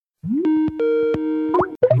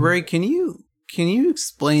Rory, can you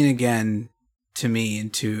explain again to me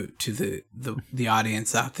and to the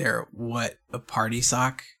audience out there what a party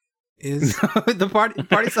sock is? The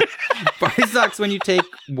party socks when you take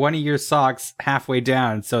one of your socks halfway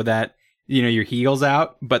down so that your heel's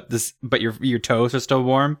out, but your toes are still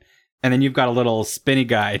warm, and then you've got a little spinny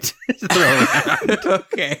guy to throw around.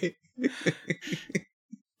 Okay.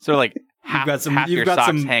 So like half your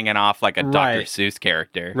socks hanging off like a Dr. Seuss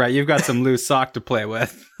character. Right, you've got some loose sock to play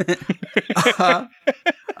with.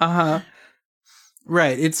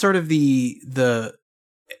 Right, it's sort of the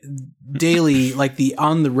daily, like the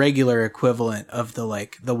on the regular equivalent of the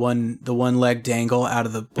one leg dangle out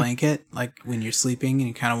of the blanket, like when you're sleeping and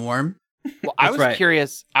you're kind of warm. Well, I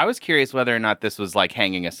was curious whether or not this was like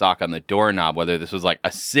hanging a sock on the doorknob, whether this was like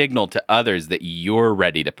a signal to others that you're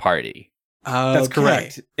ready to party. That's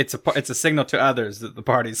correct. It's a signal to others that the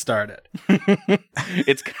party started.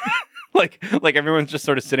 It's like everyone's just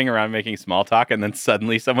sort of sitting around making small talk, and then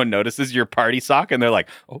suddenly someone notices your party sock, and they're like,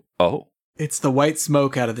 "Oh!" It's the white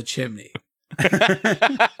smoke out of the chimney.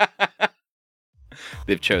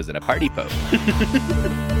 They've chosen a party pope. My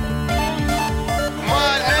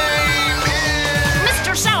name is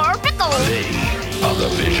Mr. Sour Pickle. They are the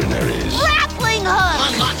visionaries. Grappling hook.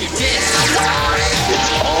 Unlock your disc.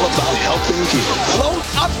 It's all about helping people. Load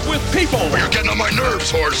up with people. You're getting on my nerves,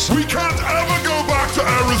 horse. We can't ever go back to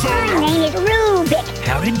Arizona. My name is Rubik.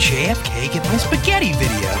 How did JFK get my spaghetti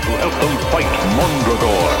video? To help them fight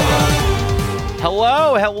Mondragor.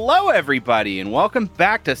 Hello, everybody, and welcome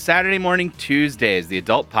back to Saturday Morning Tuesdays, the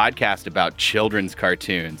adult podcast about children's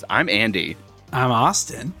cartoons. I'm Andy. I'm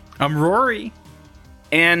Austin. I'm Rory.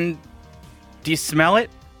 And do you smell it?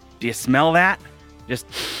 Do you smell that? Just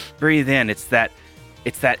breathe in. It's that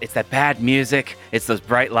bad music. It's those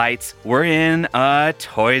bright lights. We're in a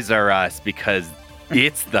Toys R Us because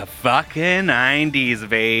it's the fucking 90s,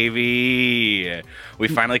 baby. We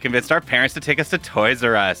finally convinced our parents to take us to Toys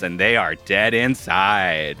R Us, and they are dead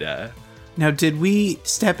inside. Now, did we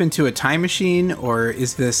step into a time machine, or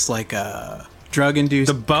is this like a drug-induced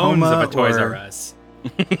The bones coma, of a Toys or... R Us.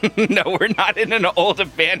 No, we're not in an old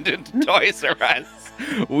abandoned Toys R Us.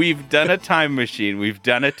 We've done a time machine. We've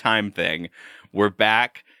done a time thing. We're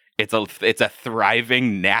back. It's a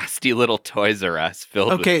thriving, nasty little Toys R Us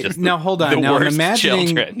filled with just now hold on. the Now worst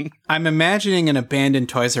children. I'm imagining an abandoned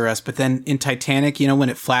Toys R Us, but then in Titanic, when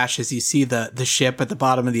it flashes, you see the ship at the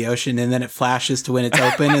bottom of the ocean, and then it flashes to when it's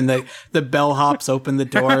open, and the bellhops open the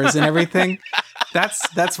doors and everything.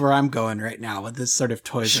 That's where I'm going right now with this sort of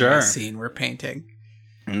Toys R Us scene we're painting.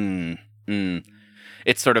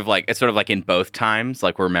 It's sort of like in both times,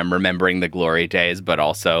 like we're remembering the glory days, but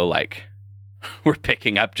also like we're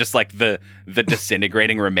picking up just like the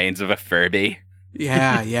disintegrating remains of a Furby.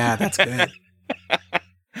 Yeah, that's good.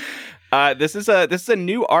 This is a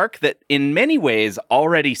new arc that in many ways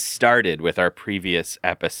already started with our previous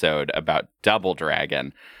episode about Double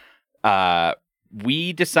Dragon.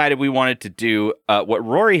 We decided we wanted to do what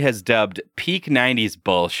Rory has dubbed peak 90s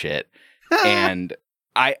bullshit. And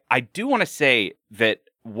I do want to say that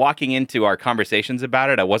walking into our conversations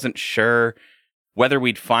about it, I wasn't sure whether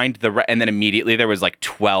we'd find and then immediately there was like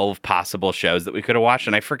 12 possible shows that we could have watched,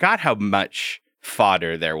 and I forgot how much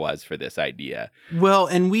fodder there was for this idea. Well,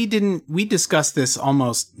 and we discussed this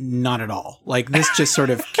almost not at all. Like this just sort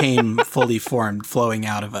of came fully formed, flowing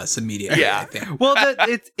out of us immediately. Yeah. I think. Well,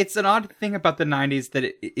 it's an odd thing about the 90s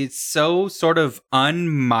that it's so sort of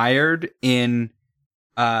unmired in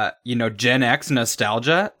Gen X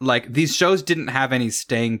nostalgia. Like these shows didn't have any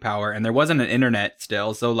staying power, and there wasn't an internet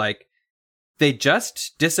still, so like they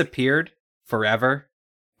just disappeared forever,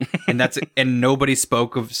 and nobody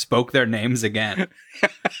spoke their names again.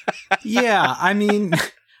 Yeah, I mean,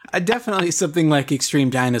 definitely something like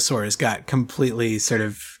Extreme Dinosaurs got completely sort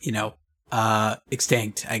of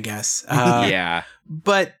extinct, I guess. Yeah,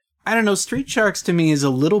 but I don't know. Street Sharks to me is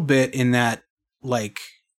a little bit in that like.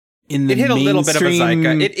 It hit a little bit of a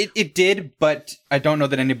zeitgeist. It did, but I don't know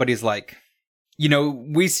that anybody's like,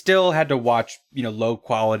 we still had to watch, low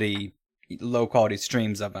quality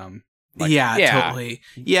streams of them. Like, yeah, totally.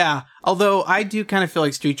 Yeah. Although I do kind of feel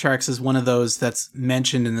like Street Sharks is one of those that's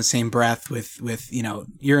mentioned in the same breath with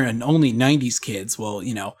you're an only 90s kids. Well,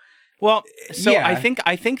 Well, so yeah. I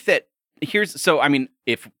think that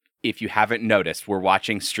if you haven't noticed, we're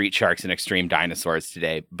watching Street Sharks and Extreme Dinosaurs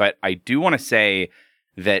today, but I do want to say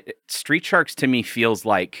that Street Sharks to me feels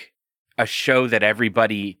like a show that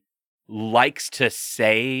everybody likes to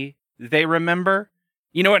say they remember.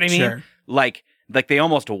 You know what I mean? Sure. Like like they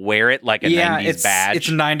almost wear it like a 90s badge. It's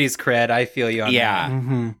 90s cred. I feel you on Yeah. that.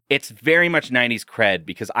 Mm-hmm. It's very much 90s cred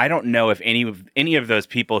because I don't know if any of those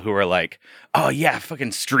people who are like, oh yeah,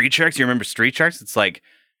 fucking Street Sharks. You remember Street Sharks? It's like,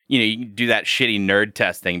 you know, you can do that shitty nerd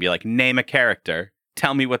test thing and be like, name a character,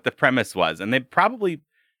 tell me what the premise was. And they probably,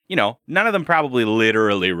 you know, none of them probably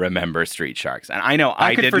literally remember Street Sharks. And I know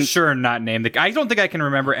I could didn't. for sure not name I don't think I can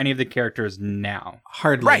remember any of the characters now.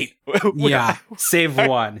 Hardly. Right. Yeah. Save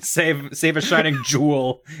one. Save a shining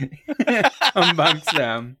jewel amongst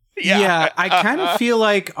them. Yeah, I kind of feel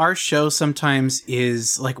like our show sometimes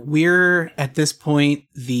is like we're at this point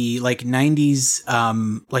the like 90s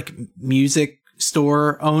like music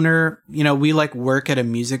store owner. You know, we like work at a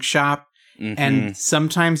music shop and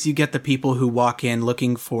sometimes you get the people who walk in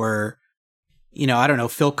looking for, you know, I don't know,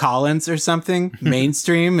 Phil Collins or something,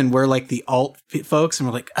 mainstream, and we're like the alt folks and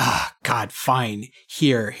we're like, ah, God, fine.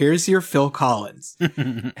 Here's your Phil Collins.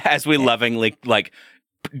 As we lovingly like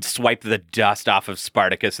swipe the dust off of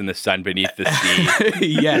Spartacus in the Sun Beneath the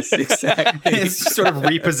Sea. Yes, exactly. It's sort of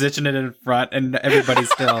reposition it in front and everybody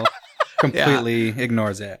still completely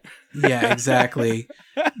ignores it. Yeah, exactly.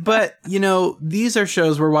 But, you know, these are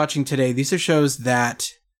shows we're watching today. These are shows that,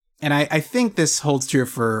 and I think this holds true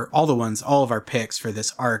for all of our picks for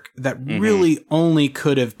this arc, that really only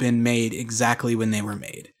could have been made exactly when they were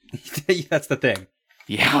made. That's the thing.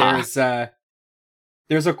 Yeah.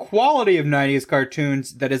 There's a quality of 90s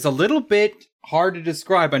cartoons that is a little bit hard to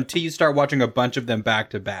describe until you start watching a bunch of them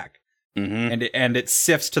back to back. And it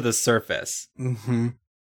sifts to the surface. Mm-hmm.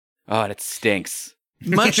 Oh, and it stinks.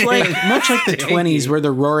 Much like the 20s were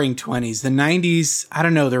the roaring 20s. The 90s, I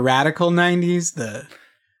don't know, the radical 90s, the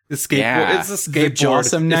skateboard. Yeah. It's a the skateboard.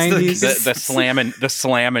 Jawsome 90s, The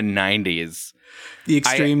slammin' 90s. the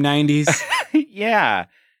extreme 90s. Yeah.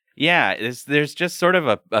 Yeah, there's just sort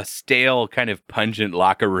of a stale, kind of pungent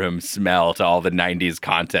locker room smell to all the 90s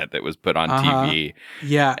content that was put on TV.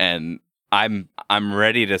 Yeah. And I'm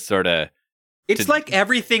ready to sort of... It's like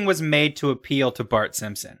everything was made to appeal to Bart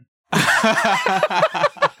Simpson.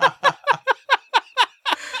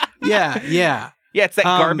 Yeah. Yeah, it's that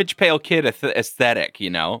garbage pail kid aesthetic, you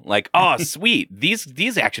know? Like, oh, sweet.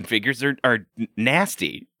 These action figures are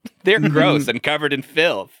nasty. They're gross and covered in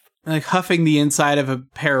filth. Like huffing the inside of a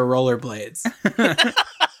pair of rollerblades.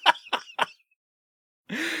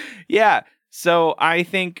 Yeah. So I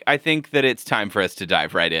think that it's time for us to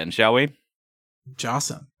dive right in, shall we?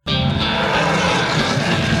 Jawsome.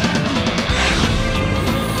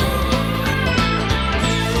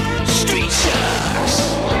 Street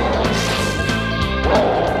Sharks.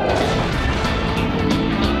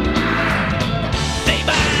 They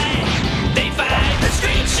fight the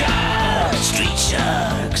Street Sharks. Street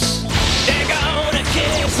Sharks. They're gonna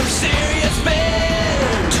kick some serious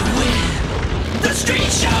men to win the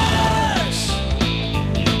Street Sharks.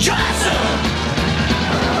 Jawsome.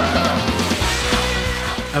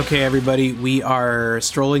 Okay, everybody, we are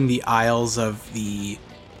strolling the aisles of the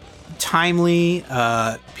timely,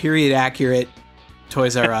 period-accurate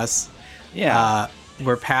Toys R Us. Yeah.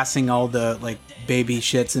 We're passing all the, like, baby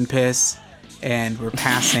shits and piss, and we're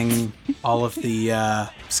passing all of the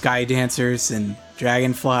sky dancers and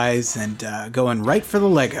dragonflies and going right for the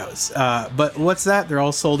Legos. But what's that? They're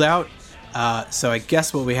all sold out. So I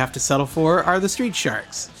guess what we have to settle for are the Street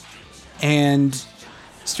Sharks. And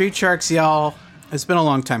Street Sharks, y'all, it's been a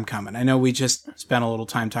long time coming. I know we just spent a little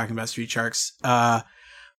time talking about Street Sharks.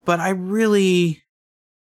 But I want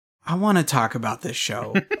to talk about this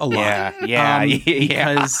show a lot. Yeah.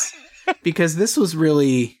 Because this was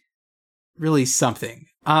really, really something.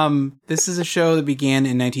 This is a show that began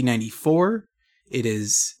in 1994.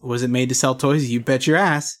 Was it made to sell toys? You bet your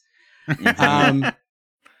ass. And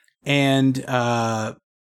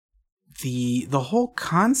the whole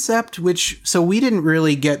concept, so we didn't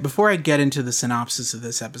really get, before I get into the synopsis of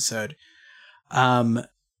this episode, I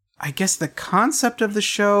guess the concept of the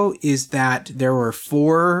show is that there were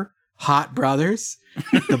 4 hot brothers,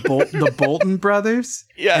 the Bolton brothers,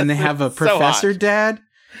 Yes, and they have a so professor hot. dad,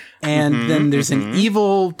 and then there's an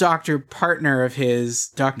evil doctor partner of his,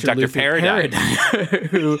 Dr. Luther Paradigm.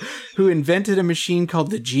 who invented a machine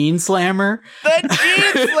called the Gene Slammer. The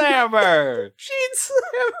Gene Slammer! Gene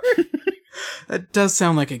Slammer! That does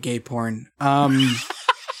sound like a gay porn.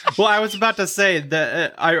 Well, I was about to say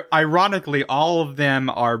that ironically, all of them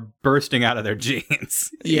are bursting out of their jeans.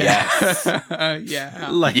 Yeah. Yeah.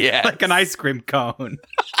 Like an ice cream cone.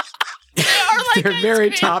 They're very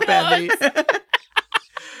top heavy.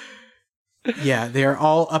 Yeah, they are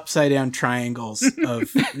all upside down triangles of,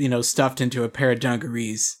 stuffed into a pair of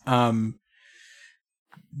dungarees.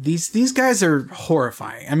 These guys are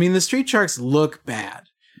horrifying. I mean, the Street Sharks look bad.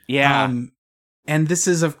 Yeah. And this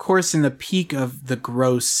is, of course, in the peak of the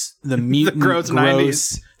gross, the mutant, gross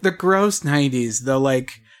 90s. The gross 90s. The,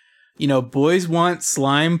 like, you know, boys want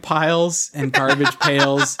slime piles and garbage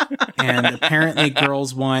pails, and apparently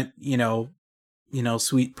girls want, you know,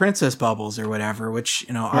 sweet princess bubbles or whatever, which,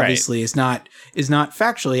 you know, obviously is not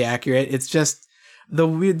factually accurate. It's just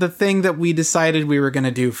the thing that we decided we were going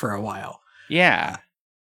to do for a while. Yeah.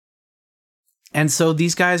 And so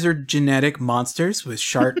these guys are genetic monsters with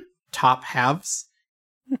sharp top halves,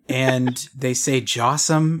 and they say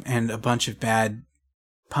jawsome and a bunch of bad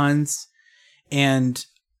puns. And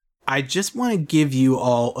I just want to give you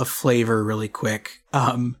all a flavor really quick.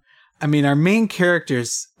 I mean, our main shark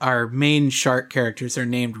characters are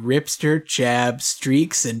named Ripster, Jab,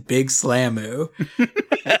 Streaks, and Big Slamu.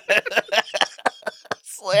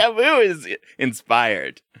 Slamu is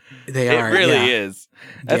inspired. They It are. really yeah. is.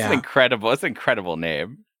 That's Yeah. an incredible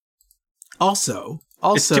name. Also,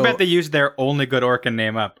 It's too bad they used their only good Orca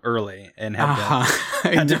name up early and had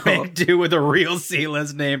I to know. make do with a real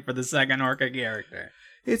C-list name for the second Orca character.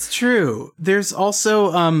 It's true. There's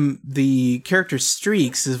also the character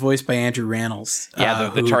Streaks is voiced by Andrew Rannells. Yeah,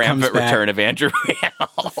 the who triumphant comes back return of Andrew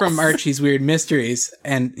Rannells. from Archie's Weird Mysteries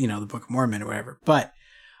and, you know, the Book of Mormon or whatever. But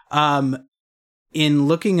in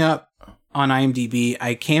looking up on IMDb,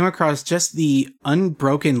 I came across just the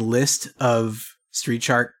unbroken list of Street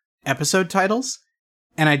Shark episode titles,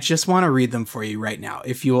 and I just want to read them for you right now,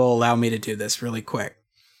 if you will allow me to do this really quick.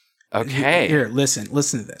 Okay. Here, listen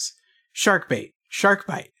to this. Shark Bait, Shark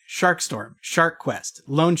Bite, Shark Storm, Shark Quest,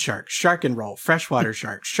 Lone Shark, Shark and Roll, Freshwater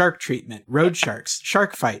Shark, Shark Treatment, Road Sharks,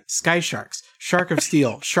 Shark Fight, Sky Sharks, Shark of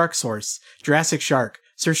Steel, Shark Source, Jurassic Shark,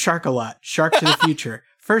 Sir Shark-a-Lot, Shark to the Future,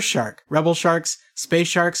 First Shark, Rebel Sharks, Space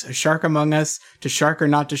Sharks, A Shark Among Us, To Shark or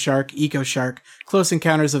Not to Shark, Eco Shark, Close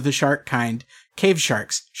Encounters of the Shark Kind, Cave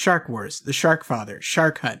Sharks, Shark Wars, The Shark Father,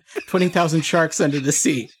 Shark Hunt, 20,000 Sharks Under the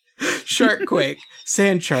Sea, Shark Quake,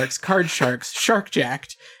 Sand Sharks, Card Sharks, Shark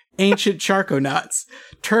Jacked, Ancient Sharkonauts,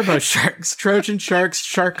 Turbo Sharks, Trojan Sharks,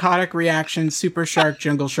 Sharkotic Reaction, Super Shark,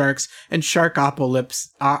 Jungle Sharks, and Sharkopolypse.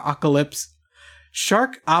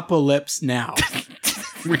 Sharkopolypse Now.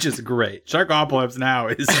 Which is great. Sharkopolypse Now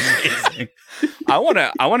is amazing. I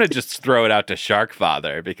wanna just throw it out to Shark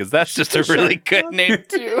Father because that's just a really good name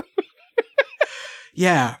too.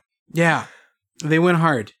 Yeah. They went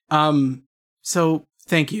hard. So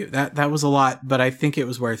thank you. That was a lot, but I think it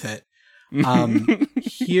was worth it.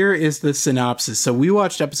 Here is the synopsis. So we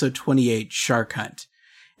watched episode 28, Shark Hunt,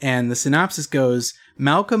 and the synopsis goes: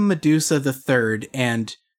 Malcolm Medusa III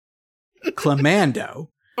and Clamando.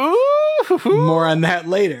 More on that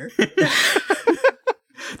later.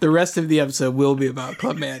 The rest of the episode will be about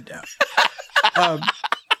Clamando.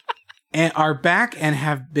 And are back and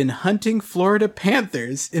have been hunting Florida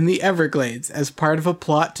panthers in the Everglades as part of a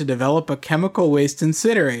plot to develop a chemical waste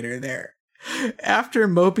incinerator there. After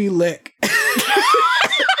Moby Lick. Moby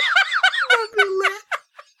Lick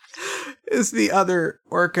is the other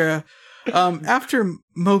orca. After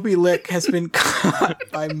Moby Lick has been caught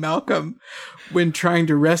by Malcolm when trying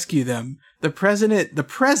to rescue them, the president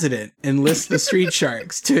enlists the Street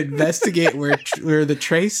Sharks to investigate where the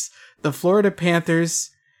trace the Florida panthers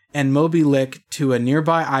and Moby Lick to a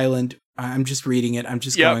nearby island. I'm just reading it. I'm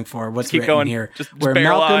just going for what's written going. here. Just where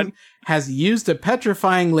barrel Malcolm on. has used a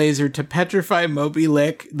petrifying laser to petrify Moby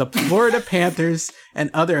Lick, the Florida Panthers, and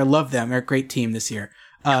other, I love them, they're a great team this year,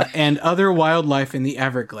 and other wildlife in the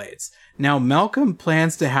Everglades. Now, Malcolm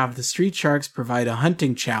plans to have the Street Sharks provide a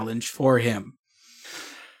hunting challenge for him.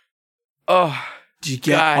 Oh, Did you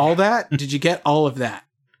get God. all that? Did you get all of that?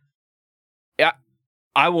 Yeah,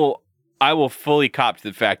 I will fully cop to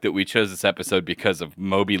the fact that we chose this episode because of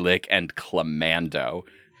Moby Lick and Clamando.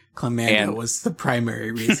 Clamando was the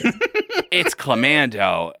primary reason. It's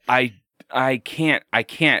Clamando. I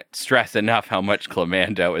can't stress enough how much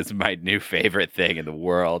Clamando is my new favorite thing in the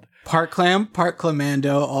world. Part clam, part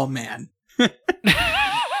Clamando, all man.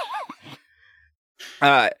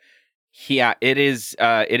 Yeah, it is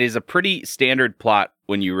a pretty standard plot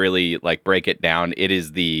when you really like break it down. It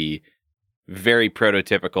is the very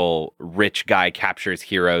prototypical rich guy captures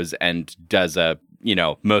heroes and does a,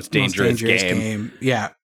 most dangerous game. Yeah.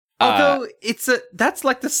 Although that's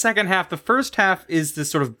like the second half. The first half is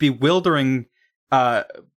this sort of bewildering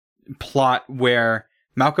plot where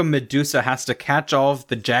Malcolm Medusa has to catch all of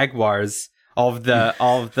the jaguars, all of the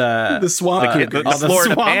The swamp cougars. the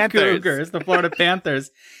Florida swamp Panthers. cougars, the Florida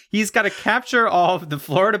Panthers. He's got to capture all of the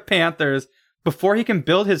Florida Panthers before he can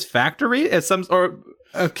build his factory as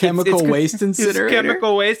a chemical waste incinerator. His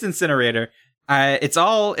chemical waste incinerator. It's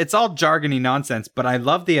all jargony nonsense, but I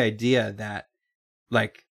love the idea that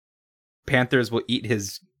like panthers will eat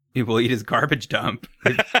his He will eat his garbage dump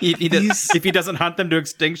if he doesn't hunt them to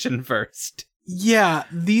extinction first. Yeah,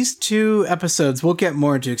 these 2 episodes, we'll get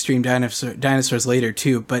more into Extreme Dinosaurs later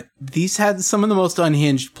too, but these had some of the most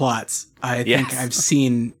unhinged plots I think I've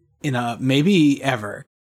seen in maybe ever.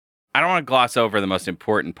 I don't want to gloss over the most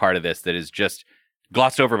important part of this that is just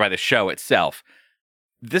glossed over by the show itself.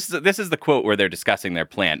 This is the quote where they're discussing their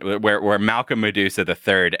plan, where Malcolm Medusa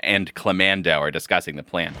III and Clemando are discussing the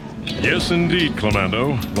plan. Yes, indeed,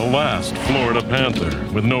 Clemando. The last Florida Panther.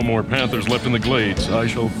 With no more panthers left in the glades, I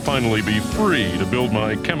shall finally be free to build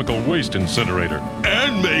my chemical waste incinerator.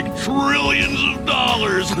 And make trillions of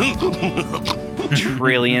dollars!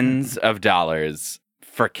 Trillions of dollars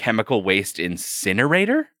for chemical waste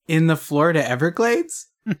incinerator? In the Florida Everglades?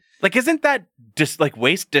 Like, isn't that just like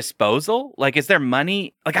waste disposal? Like, is there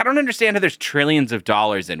money? Like, I don't understand how there's trillions of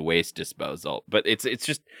dollars in waste disposal, but it's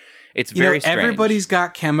very strange. Everybody's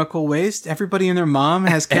got chemical waste. Everybody and their mom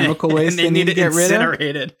has chemical waste they need to get rid of.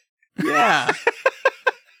 Incinerated. Yeah.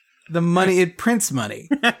 The money, it prints money.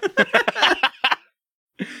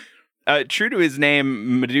 True to his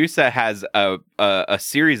name, Medusa has a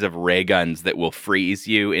series of ray guns that will freeze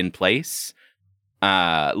you in place.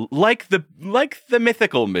 Like the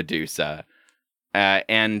mythical Medusa,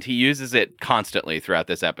 and he uses it constantly throughout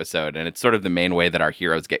this episode, and it's sort of the main way that our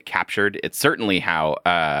heroes get captured. It's certainly how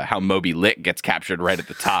Moby Lick gets captured right at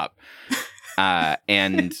the top,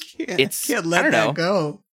 and can't let that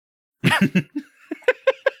go.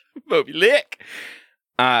 Moby Lick,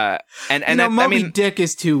 Moby Dick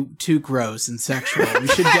is too gross and sexual. We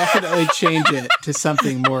should definitely change it to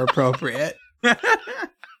something more appropriate.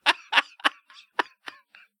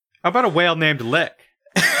 How about a whale named Lick?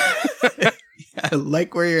 I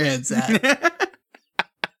like where your head's at.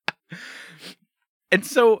 And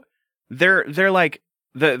so they're like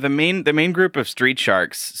the main group of street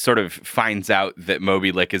sharks sort of finds out that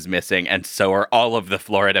Moby Lick is missing, and so are all of the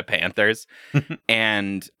Florida Panthers.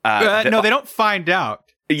 And no, they don't find out.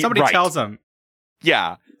 Somebody tells them.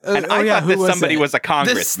 Yeah, and I thought that somebody was a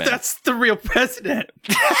congressman. That's the real president.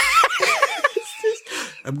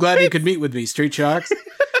 I'm glad you could meet with me, street sharks.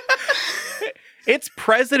 It's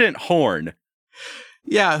President Horn.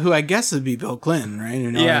 Yeah, who I guess would be Bill Clinton, right?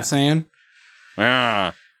 You know what I'm saying?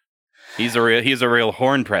 He's a real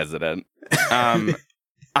Horn president.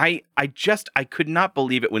 I could not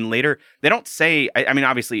believe it when later they don't say. I mean,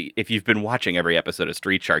 obviously, if you've been watching every episode of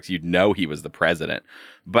Street Sharks, you'd know he was the president.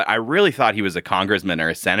 But I really thought he was a congressman or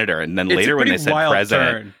a senator. And then later when they said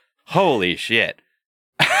president, holy shit.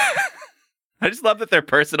 I just love that they're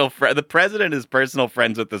personal the president is personal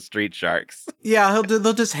friends with the Street Sharks. Yeah,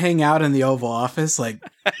 they'll just hang out in the Oval Office, like,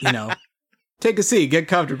 take a seat, get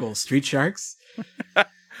comfortable, Street Sharks.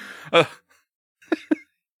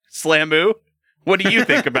 Slamu, what do you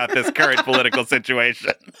think about this current political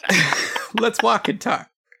situation? Let's walk and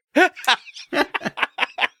talk.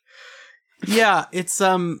 Yeah, it's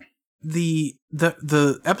the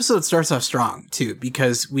episode starts off strong too,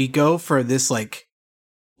 because we go for this like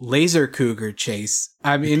laser cougar chase.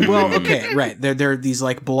 I mean, well, okay, right. There are these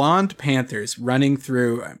like blonde panthers running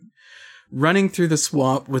through the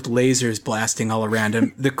swamp with lasers blasting all around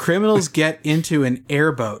them. The criminals get into an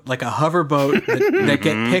airboat, like a hoverboat that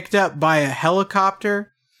get picked up by a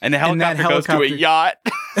helicopter. And the helicopter goes to a yacht.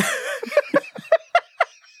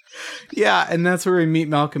 Yeah, and that's where we meet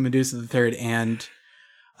Malcolm Medusa III and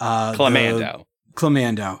Clemando.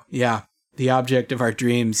 Clemando, yeah. The object of our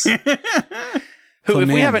dreams. Who, if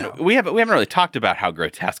we haven't really talked about how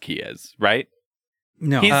grotesque he is, right?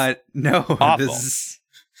 No. No. Awful. This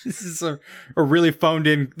is a really phoned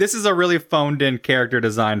in. This is a really phoned in character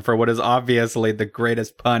design for what is obviously the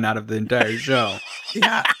greatest pun out of the entire show.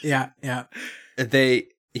 Yeah.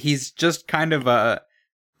 He's just kind of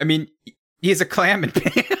he's a clam in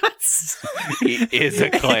pants. He is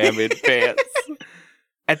a clam in pants.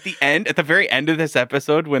 At the very end of this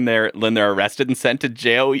episode, when they're arrested and sent to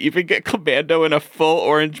jail, we even get Clemando in a full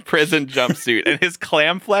orange prison jumpsuit, and his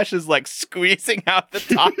clam flesh is like squeezing out the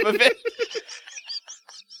top of it.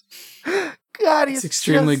 God, he's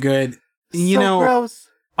extremely good. Gross.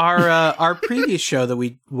 Our previous show that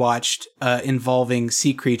we watched involving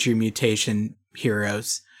sea creature mutation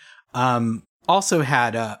heroes also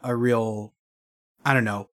had a real, I don't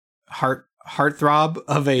know, heartthrob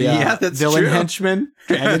of a villain henchman,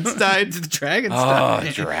 Dragonstein. Dragonstein. Oh,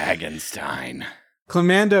 Dragonstein.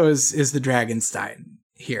 Clemando is the Dragonstein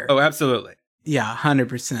here. Oh, absolutely. Yeah,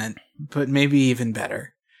 100%. But maybe even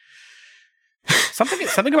better.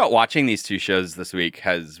 Something about watching these two shows this week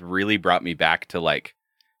has really brought me back to like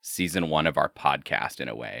season 1 of our podcast in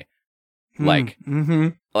a way. Like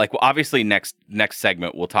like, well, obviously next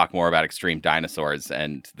segment we'll talk more about extreme dinosaurs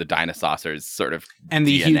and the dinosaurs sort of And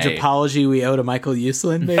the DNA. huge apology we owe to Michael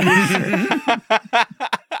Uslan, maybe,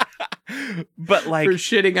 But like, for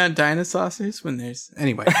shitting on dinosaurs when there's...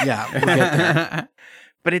 Anyway, yeah, we'll get there.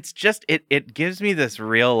 but it's just, it gives me this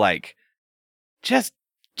real, like, just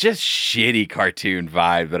shitty cartoon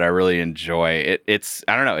vibe that I really enjoy. It's,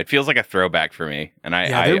 I don't know, it feels like a throwback for me. And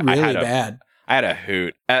Yeah, they're really bad. I had a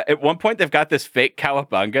hoot. At one point, they've got this fake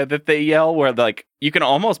cowabunga that they yell where, like, you can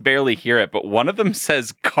almost barely hear it, but one of them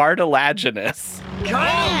says cartilaginous.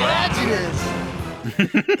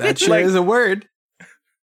 That sure Like- is a word.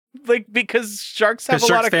 Like, because sharks have Because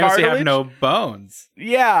a lot sharks of famously cartilage. have no bones.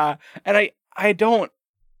 Yeah, and I don't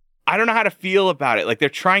know how to feel about it. Like, they're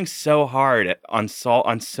trying so hard on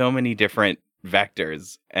so many different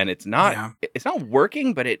vectors, and it's not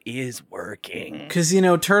working, but it is working. Because,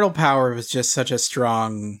 turtle power was just such a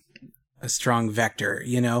strong vector,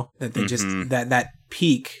 that they just, that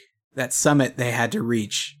peak, that summit they had to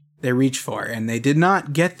reach, they reached for, and they did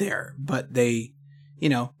not get there, but they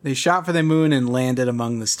shot for the moon and landed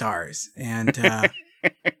among the stars. And,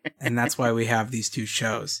 and that's why we have these two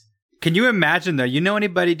shows. Can you imagine though? Do you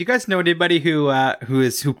guys know anybody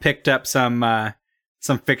who picked up some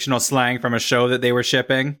fictional slang from a show that they were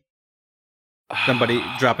shipping? Somebody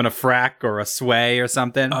dropping a frack or a sway or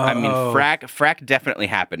something. I mean, frack definitely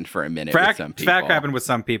happened for a minute with some people. Frack happened with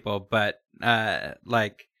some people, but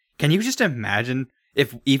like, can you just imagine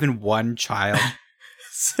if even one child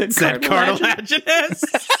said cartilaginous?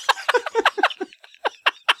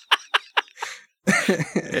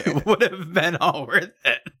 It would have been all worth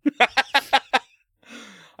it.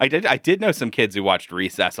 I did know some kids who watched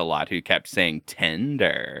Recess a lot who kept saying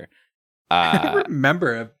tender. I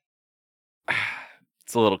remember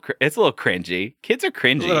It's a little cringy. Kids are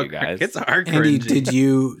cringy, you guys. Kids are cringy. Andy, did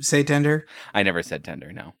you say tender? I never said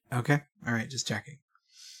tender. No. Okay. All right. Just checking.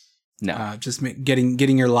 No. Just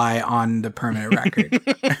getting your lie on the permanent record.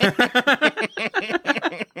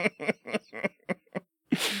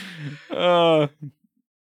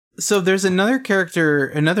 So there's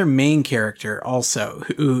another main character also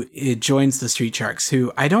who joins the Street Sharks,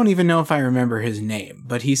 who I don't even know if I remember his name,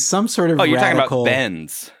 but he's some sort of you're radical... talking about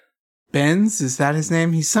Benz. Benz? Is that his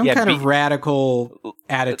name? He's some kind of radical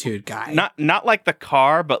attitude guy. Not like the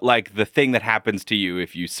car, but like the thing that happens to you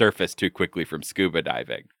if you surface too quickly from scuba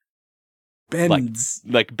diving. Benz.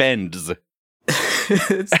 Like Benz.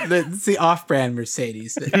 it's the off-brand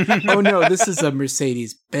Mercedes. Oh no, this is a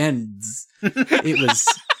Mercedes Benz. It was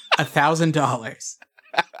 $1,000.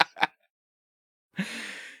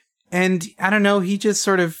 And I don't know, he just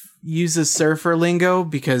sort of uses surfer lingo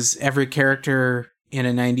because every character in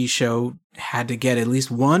a 90s show had to get at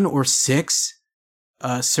least 1 or 6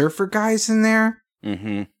 surfer guys in there.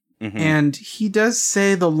 Mm-hmm. Mm-hmm. And he does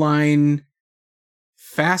say the line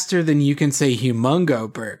faster than you can say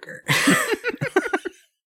humongo burger.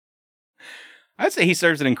 I'd say he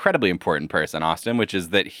serves an incredibly important purpose, Austin, which is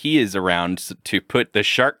that he is around to put the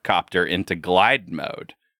shark copter into glide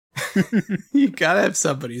mode. You gotta have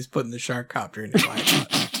somebody who's putting the shark copter into glide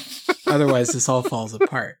mode. Otherwise, this all falls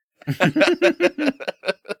apart.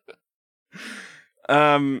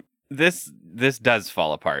 This does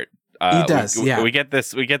fall apart. He does, yeah. We get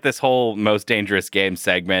this whole most dangerous game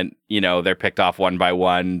segment. They're picked off one by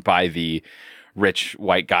one by the rich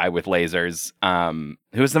white guy with lasers,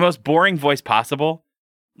 who is the most boring voice possible.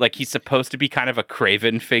 Like, he's supposed to be kind of a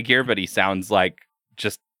Craven figure, but he sounds like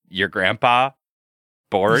just your grandpa.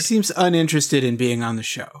 Bored. He seems uninterested in being on the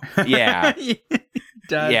show. Yeah.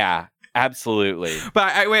 Does. Yeah, absolutely.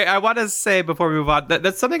 But I want to say before we move on,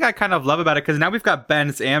 that's something I kind of love about it, because now we've got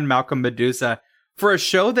Benz and Malcolm Medusa for a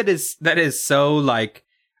show that is so, like,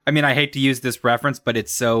 I mean, I hate to use this reference, but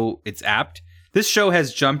it's apt. This show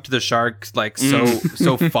has jumped the sharks like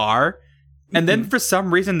so far, and then for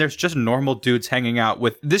some reason there's just normal dudes hanging out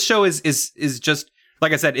with. This show is just,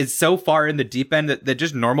 like I said, it's so far in the deep end that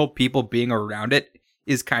just normal people being around it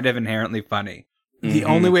is kind of inherently funny. The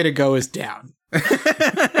only way to go is down.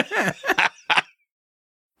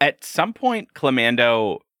 At some point,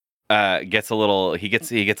 Clemando gets a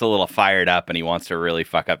little fired up, and he wants to really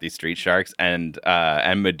fuck up these street sharks, and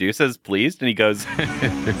Medusa's pleased, and he goes,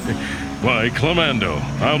 Why, Clemando,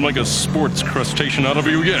 I'll make a sports crustacean out of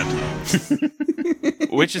you yet.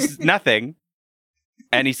 which is nothing,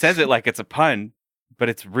 and he says it like it's a pun, but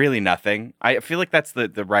it's really nothing. I feel like that's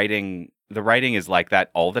the writing. The writing is like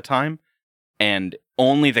that all the time, and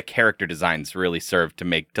only the character designs really serve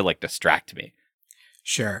to distract me.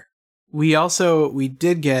 Sure. We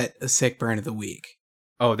did get a sick burn of the week.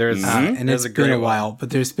 Oh, there's and there's it's been a while,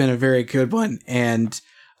 but there's been a very good one. And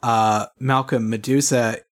Malcolm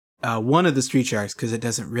Medusa, one of the Street Sharks, because it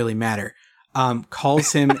doesn't really matter,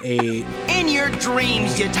 calls him a... In your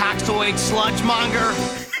dreams, you toxoid sludge monger.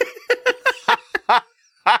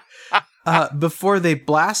 before they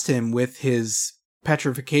blast him with his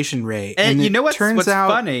petrification ray. And you know what's turns out,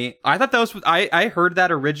 funny? I thought that was... I heard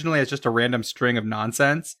that originally as just a random string of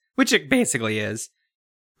nonsense, which it basically is.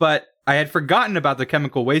 But I had forgotten about the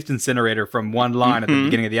chemical waste incinerator from one line at the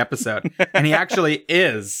beginning of the episode. And he actually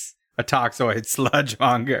is a toxoid sludge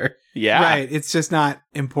monger. Yeah. Right. It's just not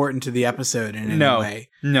important to the episode in any way.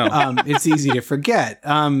 No. It's easy to forget.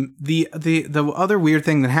 The other weird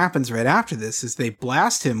thing that happens right after this is they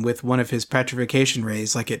blast him with one of his petrification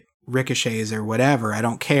rays, like it ricochets or whatever. I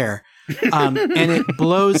don't care. And it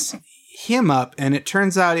blows him up, and it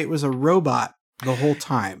turns out it was a robot the whole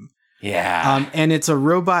time. Yeah. And it's a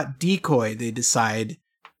robot decoy, they decide,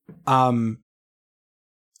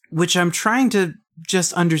 which I'm trying to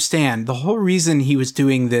just understand. The whole reason he was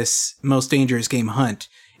doing this Most Dangerous Game hunt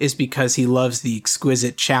is because he loves the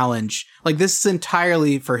exquisite challenge. Like, this is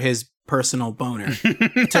entirely for his personal boner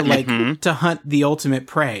to to hunt the ultimate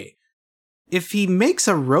prey. If he makes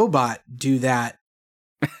a robot do that,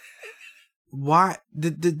 why?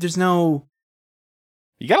 There's no...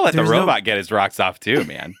 You gotta let the there's robot get his rocks off too,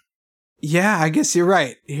 man. Yeah, I guess you're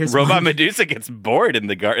right. Here's Robot one. Medusa gets bored in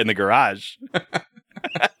the garage.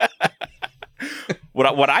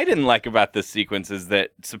 What I didn't like about this sequence is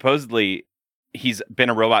that supposedly he's been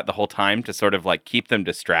a robot the whole time to sort of like keep them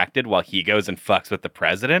distracted while he goes and fucks with the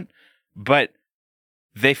president. But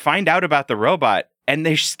they find out about the robot and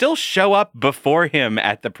they still show up before him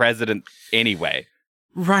at the president anyway.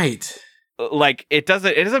 Right. Like it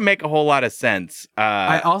doesn't make a whole lot of sense.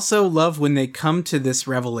 I also love when they come to this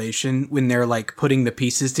revelation when they're like putting the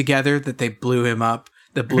pieces together that they blew him up,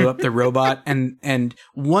 that blew up the robot, and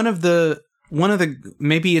one of the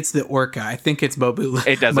maybe it's the orca. I think it's Moby Lick.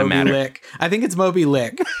 It doesn't matter. I think it's Moby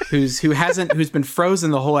Lick who's been frozen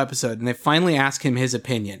the whole episode, and they finally ask him his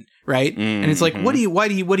opinion, right? And it's like, what do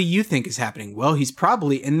you think is happening? Well, he's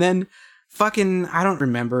probably, and then fucking, I don't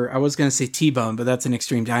remember. I was going to say T-Bone, but that's an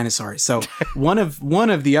extreme dinosaur. So one of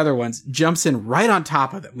the other ones jumps in right on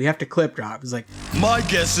top of them. We have to clip drop. It's like, My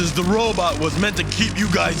guess is the robot was meant to keep you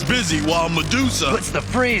guys busy while Medusa... Puts the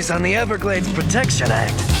freeze on the Everglades Protection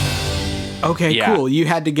Act. okay, Yeah. cool. You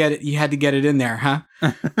had to get it in there, huh?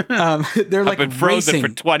 They're like I've been frozen racing.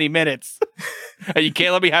 for 20 minutes. You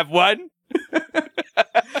can't let me have one?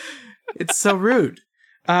 It's so rude.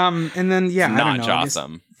 And then, yeah, I don't Notch know. I guess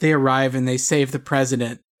awesome. they arrive and they save the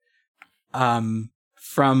president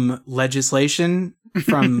from legislation,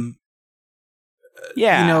 from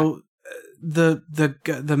Yeah.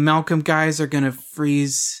 the Malcolm guys are gonna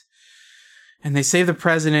freeze, and they save the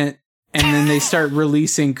president, and then they start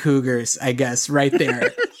releasing cougars, I guess, right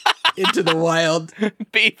there into the wild.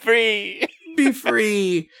 Be free. Be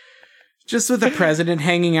free. Just with the president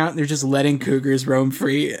hanging out, and they're just letting cougars roam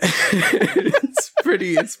free. It's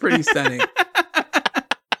pretty stunning.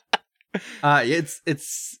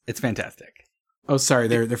 It's fantastic. Oh, sorry,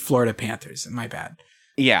 they're Florida Panthers. My bad.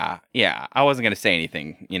 Yeah. I wasn't going to say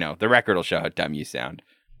anything. You know, the record will show how dumb you sound.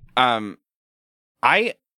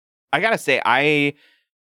 I got to say, I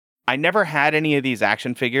never had any of these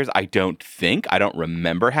action figures. I don't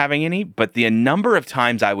remember having any, but the number of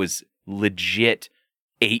times I was legit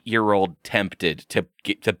 8-year-old tempted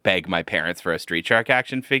to beg my parents for a Street Shark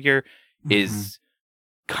action figure is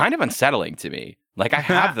kind of unsettling to me. Like, I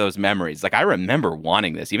have those memories. Like, I remember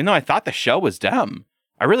wanting this, even though I thought the show was dumb.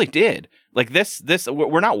 I really did. Like, this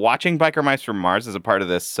we're not watching Biker Mice from Mars as a part of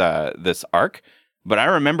this this arc, but I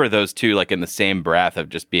remember those two, like, in the same breath of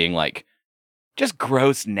just being, like, just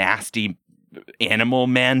gross, nasty animal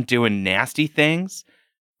men doing nasty things.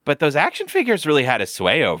 But those action figures really had a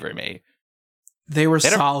sway over me. They were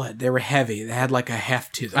solid. They were heavy. They had, like, a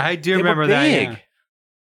heft to them. I do They remember were that. big. Yeah.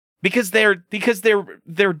 Because they're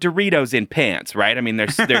Doritos in pants, right? I mean,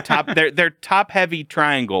 they're top heavy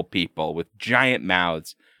triangle people with giant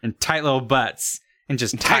mouths And tight little butts. And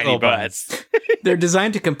just tight tiny little butts. They're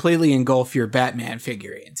designed to completely engulf your Batman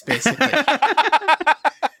figurines, basically.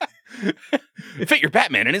 Fit your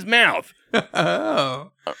Batman in his mouth.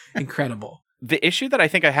 Oh, incredible. The issue that I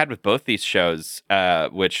think I had with both these shows,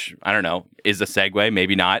 which I don't know, is a segue,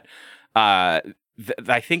 maybe not. I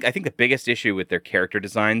think the biggest issue with their character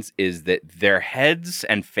designs is that their heads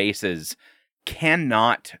and faces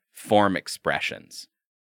cannot form expressions.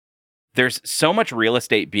 There's so much real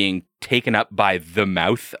estate being taken up by the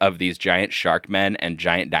mouth of these giant shark men and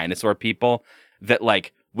giant dinosaur people that,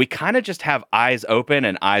 like, we kind of just have eyes open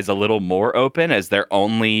and eyes a little more open as their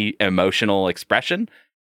only emotional expression.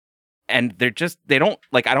 and they don't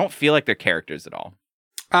like. I don't feel like they're characters at all.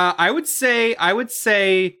 I would say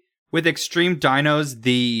with Extreme Dinos,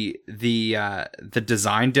 the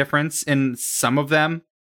design difference in some of them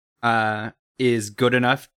is good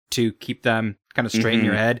enough to keep them kind of straight in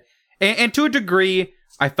your head. And to a degree,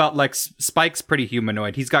 I felt like Spike's pretty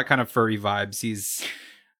humanoid. He's got kind of furry vibes. He's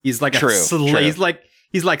like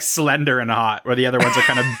he's like slender and hot, where the other ones are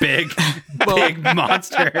kind of big, big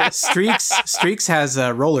monsters. Streaks has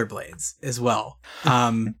rollerblades as well.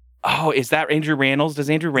 Oh, is that Andrew Rannells? Does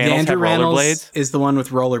Andrew Rannells have rollerblades? Is the one with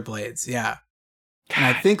rollerblades, yeah. And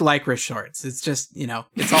I think Lycra shorts. It's just,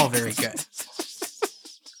 it's all very good.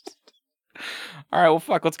 All right, well,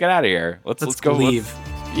 fuck, let's get out of here. Let's go leave.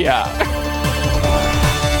 Yeah.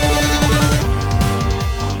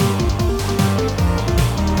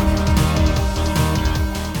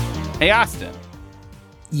 Hey, Austin.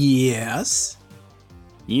 Yes.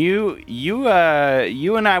 You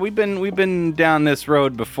and I, we've been down this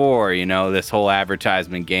road before. This whole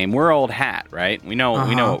advertisement game. We're old hat, right? We know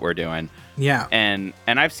what we're doing. Yeah. And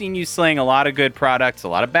I've seen you slaying a lot of good products, a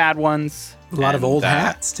lot of bad ones, a lot of old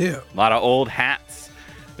hats too. A lot of old hats.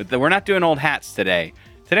 But we're not doing old hats today.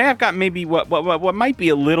 Today I've got maybe what might be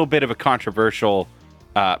a little bit of a controversial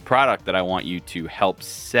product that I want you to help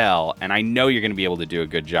sell, and I know you're going to be able to do a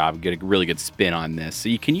good job, get a really good spin on this. So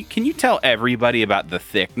can you tell everybody about the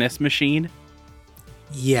Thickness Machine?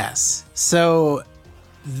 Yes. So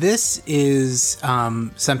this is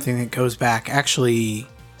something that goes back actually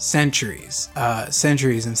centuries and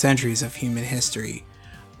centuries of human history.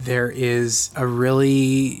 There is a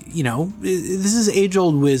really, this is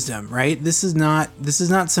age-old wisdom, right? This is not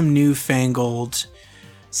some newfangled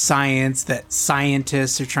science that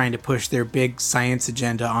scientists are trying to push their big science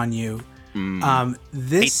agenda on you.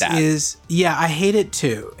 This is, I hate it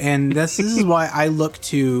too. And this is why I look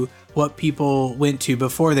to what people went to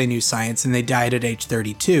before they knew science and they died at age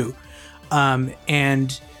 32.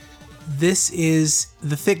 And this is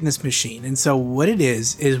the Thickness Machine. And so what it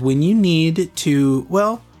is when you need to,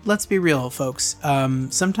 well, let's be real, folks.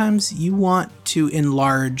 Sometimes you want to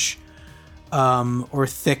enlarge or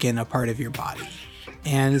thicken a part of your body.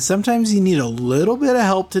 And sometimes you need a little bit of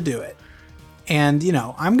help to do it. And,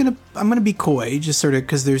 I'm gonna be coy, just sort of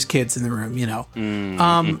because there's kids in the room,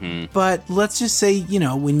 But let's just say,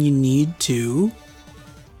 when you need to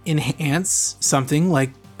enhance something like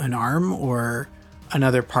an arm or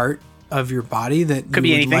another part of your body that could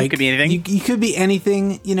be anything. Could be anything. You could be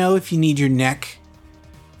anything. If you need your neck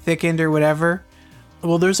thickened or whatever.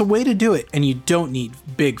 Well, there's a way to do it, and you don't need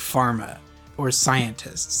big pharma or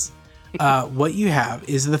scientists. What you have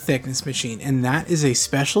is the Thickness Machine, and that is a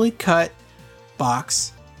specially cut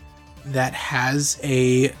box that has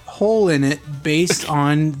a hole in it based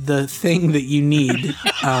on the thing that you need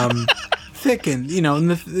thickened.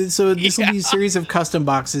 So this will be a series of custom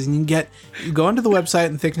boxes, and you go onto the website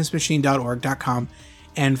and thicknessmachine.org.com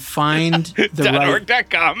and find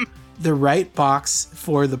the right box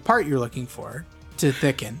for the part you're looking for to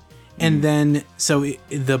thicken, and then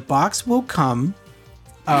the box will come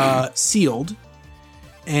sealed,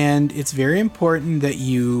 and it's very important that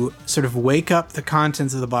you sort of wake up the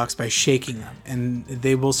contents of the box by shaking them, and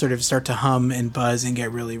they will sort of start to hum and buzz and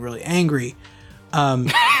get really, really angry.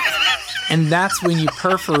 And that's when you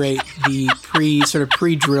perforate the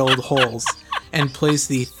pre-drilled holes and place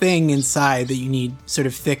the thing inside that you need sort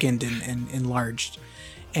of thickened and enlarged,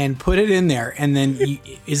 and put it in there. And then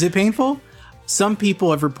is it painful? Some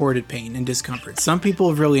people have reported pain and discomfort. Some people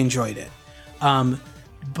have really enjoyed it.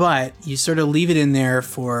 But you sort of leave it in there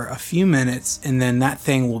for a few minutes, and then that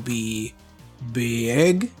thing will be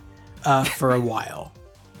big for a while.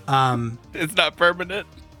 It's not permanent.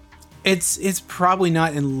 It's probably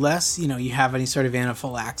not, unless you have any sort of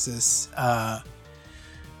anaphylaxis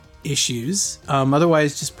issues.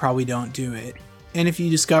 Otherwise, just probably don't do it. And if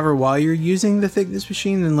you discover while you're using the Thickness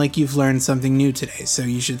Machine, then you've learned something new today. So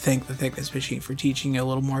you should thank the Thickness Machine for teaching you a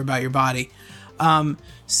little more about your body.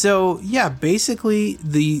 Basically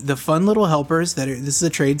the fun little helpers this is a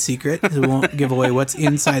trade secret. We won't give away what's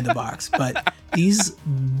inside the box, but these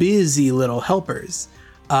busy little helpers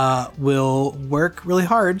will work really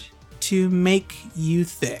hard to make you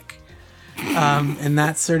thick. And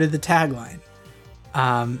that's sort of the tagline.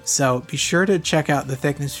 So be sure to check out the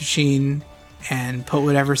Thickness Machine and put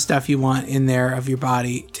whatever stuff you want in there of your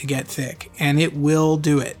body to get thick, and it will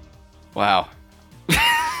do it. Wow.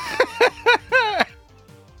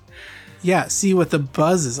 Yeah, see what the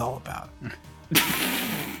buzz is all about.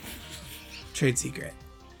 Trade secret.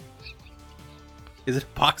 Is it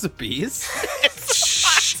a box of bees?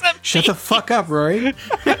 Shut the fuck up, Rory.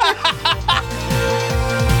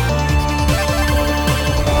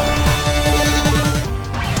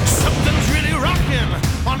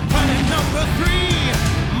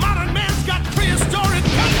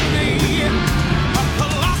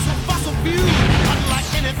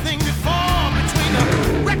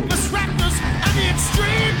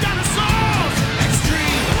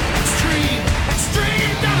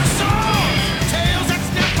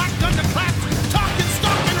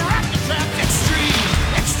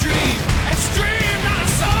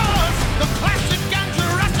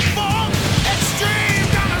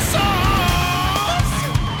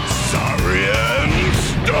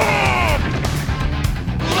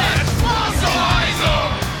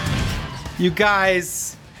 You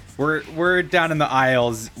guys, we're down in the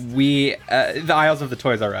aisles. The aisles of the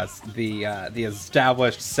Toys R Us, the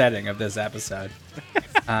established setting of this episode.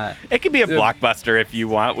 It could be a Blockbuster if you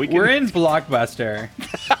want. We're in Blockbuster.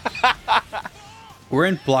 We're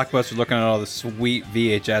in Blockbuster looking at all the sweet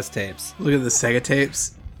VHS tapes. Look at the Sega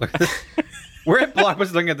tapes. We're at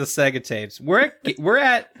Blockbuster looking at the Sega tapes. We're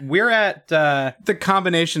at The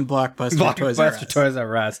combination Blockbuster Toys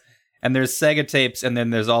R Us. And there's Sega tapes, and then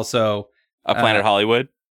there's also a Planet Hollywood.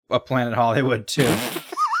 A Planet Hollywood too.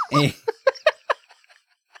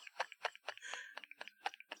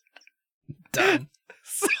 Done.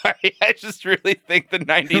 Sorry, I just really think the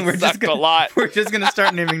 90s sucked a lot. We're just going to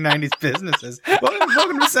start naming 90s businesses.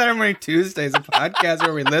 Welcome to Saturday Morning Tuesdays, a podcast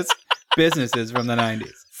where we list businesses from the 90s.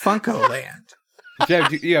 Funko Land.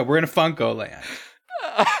 Yeah, we're in a Funko Land.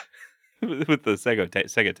 With the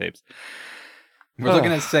Sega tapes. We're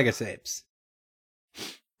looking at Sega tapes.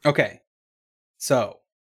 Okay. So,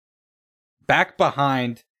 back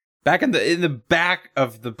in the back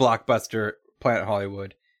of the Blockbuster Planet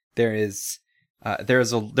Hollywood, there's a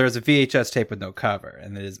VHS tape with no cover,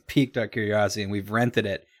 and it has piqued our curiosity, and we've rented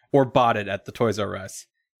it or bought it at the Toys R Us.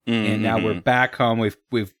 Mm-hmm. And now we're back home.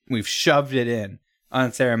 We've shoved it in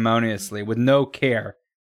unceremoniously with no care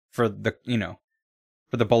for the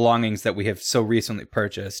belongings that we have so recently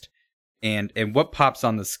purchased. And what pops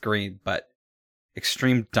on the screen but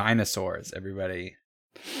Extreme Dinosaurs, everybody.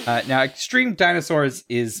 Now, Extreme Dinosaurs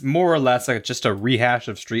is more or less like just a rehash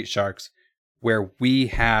of Street Sharks, where we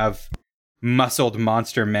have muscled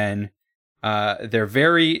monster men. They're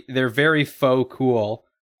very faux cool.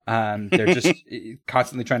 They're just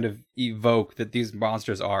constantly trying to evoke that these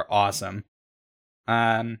monsters are awesome.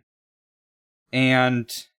 And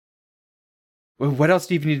what else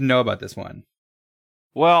do you need to know about this one?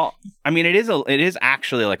 Well, I mean, it is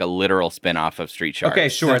actually like a literal spin-off of Street Sharks. Okay,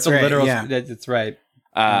 sure, That's it's a right, literal. yeah. That's right.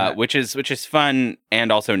 Which is fun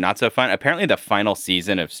and also not so fun. Apparently, the final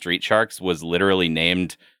season of Street Sharks was literally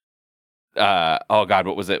named. Oh God,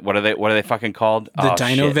 what was it? What are they fucking called? The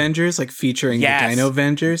Dino Avengers, like featuring the Dino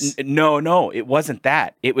Avengers. No, it wasn't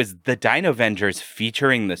that. It was the Dino Avengers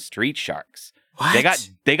featuring the Street Sharks. What?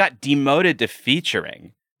 They got demoted to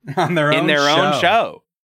featuring on their own show.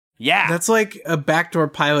 Yeah, that's like a backdoor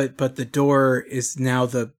pilot, but the door is now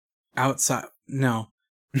the outside. No,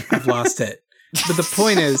 I've lost it. But the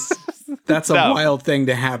point is, that's a wild thing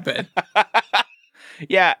to happen.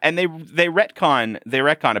 Yeah, and they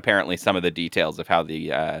retcon apparently some of the details of how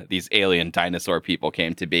these alien dinosaur people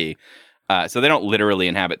came to be. So they don't literally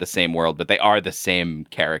inhabit the same world, but they are the same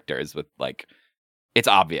characters with like. It's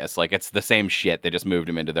obvious, like it's the same shit. They just moved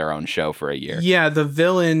them into their own show for a year. Yeah, the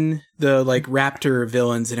villain, the like raptor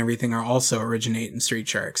villains and everything are also originate in Street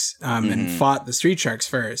Sharks, and fought the Street Sharks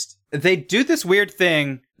first. They do this weird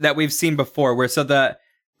thing that we've seen before, where so the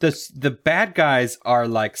bad guys are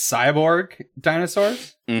like cyborg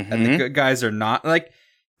dinosaurs, and the good guys are not. Like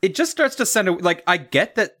it just starts to send like I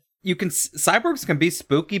get that cyborgs can be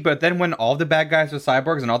spooky, but then when all the bad guys are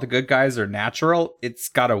cyborgs and all the good guys are natural, it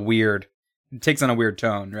takes on a weird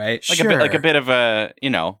tone, right? Like a bit of a,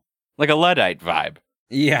 like a Luddite vibe.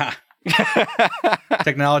 Yeah.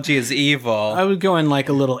 Technology is evil. I would go in like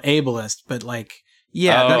a little ableist, but like,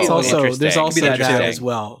 yeah, there's also that as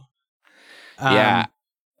well. Yeah.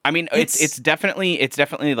 I mean, it's definitely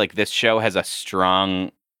like this show has a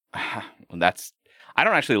strong, I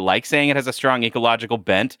don't actually like saying it has a strong ecological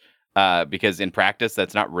bent. Because in practice,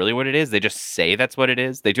 that's not really what it is. They just say that's what it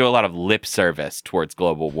is. They do a lot of lip service towards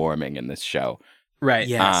global warming in this show. Right.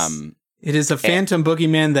 Yes. It is a phantom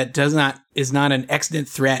boogeyman that is not an extant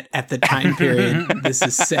threat at the time period this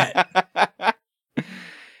is set.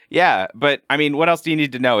 Yeah, but I mean, what else do you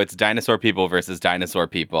need to know? It's dinosaur people versus dinosaur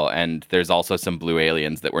people, and there's also some blue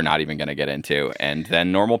aliens that we're not even going to get into, and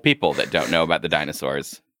then normal people that don't know about the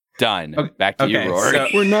dinosaurs. Done. Okay, back to you, Rory. So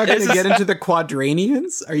we're not going to get into the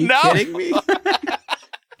Quadranians? Are you kidding me?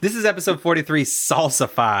 This is episode 43,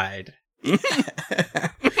 Salsified.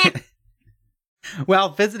 While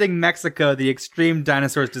visiting Mexico, the extreme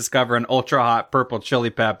dinosaurs discover an ultra-hot purple chili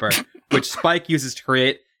pepper, which Spike uses to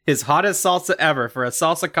create his hottest salsa ever for a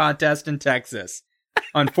salsa contest in Texas.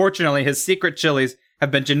 Unfortunately, his secret chilies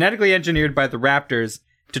have been genetically engineered by the raptors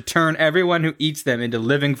to turn everyone who eats them into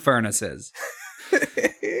living furnaces.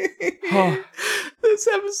 This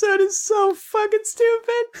episode is so fucking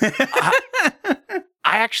stupid.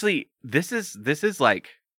 I actually, this is like,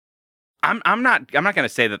 I'm not going to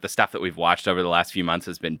say that the stuff that we've watched over the last few months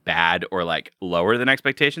has been bad or like lower than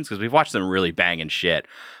expectations, because we've watched some really banging shit.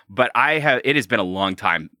 But it has been a long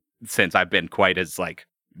time since I've been quite as like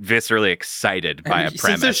viscerally excited by a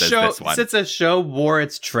premise as this one. Since a show wore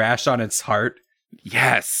its trash on its heart.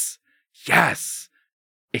 Yes.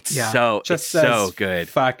 It's just so good.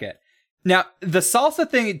 Fuck it. Now, the salsa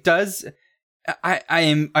thing, it does...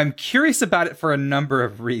 I'm curious about it for a number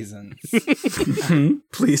of reasons.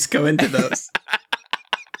 Please go into those.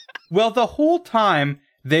 Well, the whole time,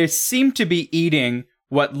 they seem to be eating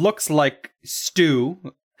what looks like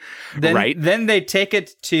stew. Then they take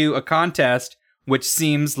it to a contest, which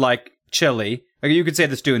seems like chili. Like, you could say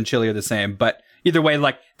the stew and chili are the same, but either way,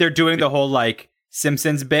 like, they're doing the whole, like,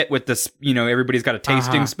 Simpsons bit with this, everybody's got a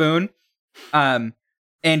tasting spoon. And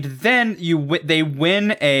then they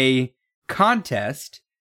win a contest.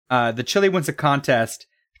 The chili wins a contest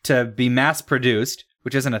to be mass produced,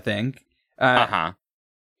 which isn't a thing.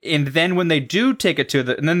 And then when they do take it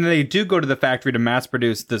and then they do go to the factory to mass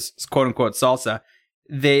produce this quote unquote salsa,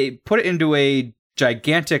 they put it into a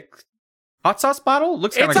gigantic hot sauce bottle.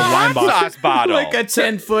 Looks kind of like a wine bottle. Sauce bottle. Like a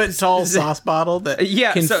 10-foot tall sauce bottle that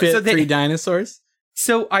can fit 3 dinosaurs.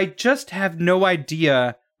 So I just have no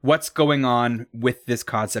idea what's going on with this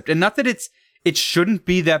concept. And not that it shouldn't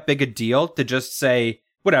be that big a deal to just say,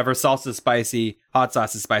 whatever, salsa is spicy, hot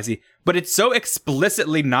sauce is spicy. But it's so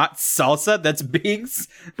explicitly not salsa that's being,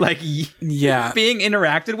 being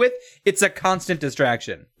interacted with. It's a constant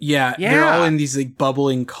distraction. Yeah. They're all in these, like,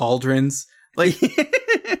 bubbling cauldrons. Like,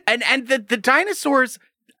 and the dinosaurs,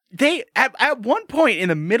 they at one point in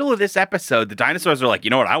the middle of this episode, the dinosaurs are like, you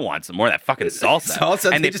know what, I want some more of that fucking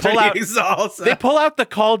salsa. And they pull out salsa. They pull out the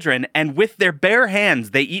cauldron, and with their bare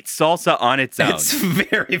hands, they eat salsa on its own. It's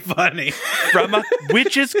very funny. From a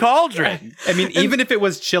witch's cauldron. I mean, even if it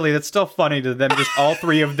was chili, that's still funny to them. Just all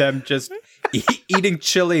 3 of them just eating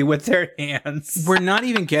chili with their hands. We're not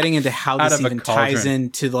even getting into how this even ties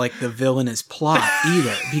into, like, the villainous plot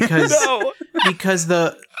either, because because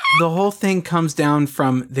the whole thing comes down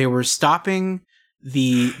from they were stopping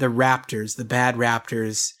the raptors, the bad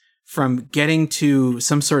raptors, from getting to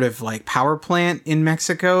some sort of, like, power plant in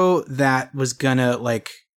Mexico that was gonna, like,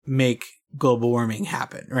 make global warming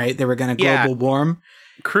happen, right? They were gonna global warm.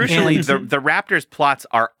 Crucially, the raptors' plots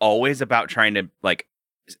are always about trying to, like,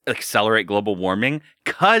 accelerate global warming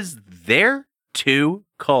because they're too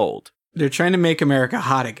cold. They're trying to make America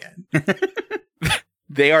hot again.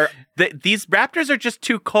 These raptors are just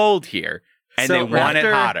too cold here, and they want it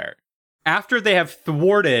hotter. After they have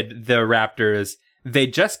thwarted the raptors, they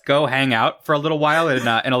just go hang out for a little while in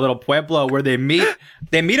a little pueblo where they meet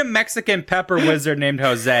a Mexican pepper wizard named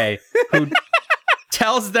Jose, who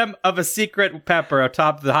tells them of a secret pepper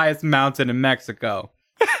atop the highest mountain in Mexico.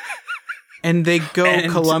 And they go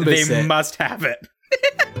Columbus. They must have it.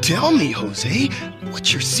 Tell me, Jose,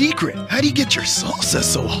 what's your secret? How do you get your salsa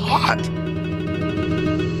so hot?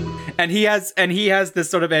 And he has this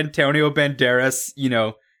sort of Antonio Banderas,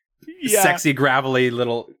 sexy, gravelly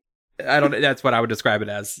little. That's what I would describe it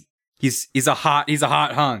as. He's a hot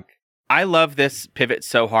hunk. I love this pivot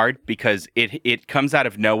so hard because it comes out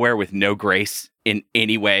of nowhere with no grace in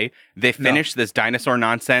any way. They finish this dinosaur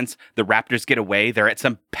nonsense. The raptors get away. They're at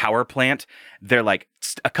some power plant. They're like,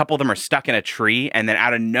 a couple of them are stuck in a tree. And then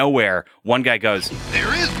out of nowhere, one guy goes,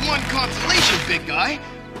 "There is one consolation, big guy.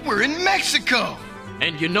 We're in Mexico.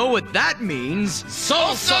 And you know what that means?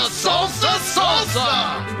 Salsa, salsa,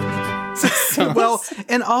 salsa!" Well,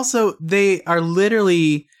 and also they are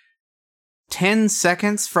literally 10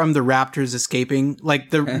 seconds from the raptors escaping. Like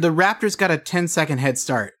the raptors got a 10-second head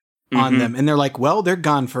start on them, and they're like, well, they're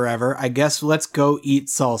gone forever. I guess let's go eat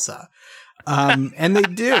salsa. And they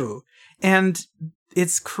do. And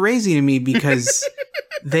it's crazy to me because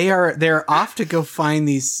they're off to go find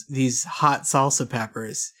these hot salsa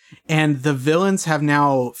peppers. And the villains have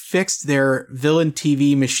now fixed their villain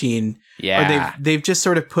TV machine. Yeah. Or they've just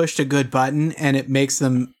sort of pushed a good button, and it makes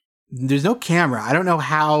them. There's no camera. I don't know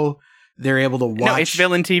how they're able to watch. No, it's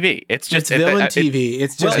villain TV. It's villain TV.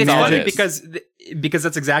 It's just it's magic. funny because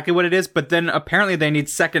that's exactly what it is. But then apparently they need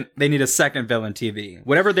a second villain TV.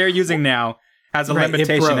 Whatever they're using now has a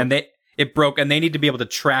limitation, and it broke, and they need to be able to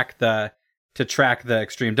track the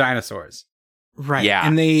extreme dinosaurs. Right. Yeah.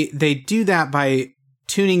 And they do that by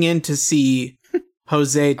tuning in to see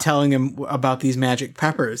Jose telling him about these magic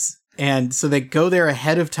peppers. And so they go there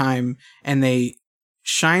ahead of time, and they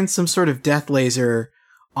shine some sort of death laser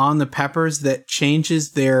on the peppers that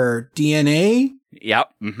changes their DNA. Yep.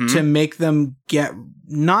 Mm-hmm. To make them get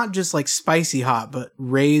not just like spicy hot, but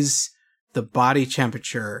raise the body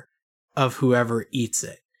temperature of whoever eats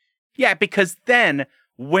it. Yeah, because then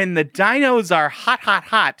when the dinos are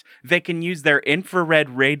hot, they can use their infrared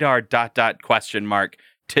radar ...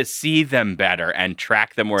 to see them better and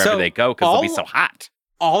track them wherever they go because they'll be so hot.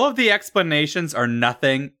 all of the explanations are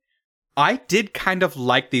nothing. I did kind of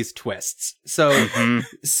like these twists. So,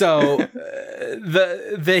 the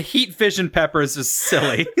heat fission peppers is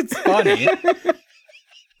silly. It's funny.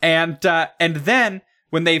 And then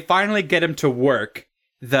when they finally get him to work,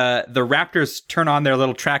 the raptors turn on their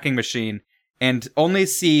little tracking machine and only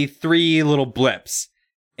see 3 little blips.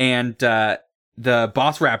 And the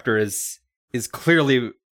boss raptor is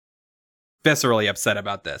clearly viscerally upset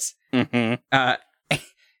about this. Mm-hmm.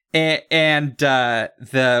 And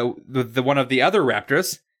the one of the other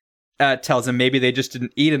raptors tells him maybe they just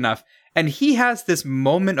didn't eat enough, and he has this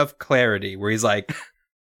moment of clarity where he's like,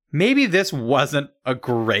 maybe this wasn't a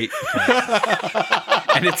great plan.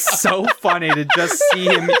 And it's so funny to just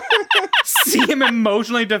see him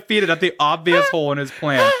emotionally defeated at the obvious hole in his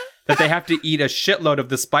plan that they have to eat a shitload of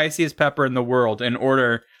the spiciest pepper in the world in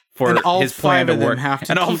order for his plan to work.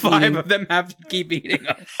 And all 5 of them have to keep eating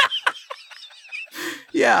them.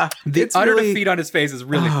 Yeah, the utter defeat on his face is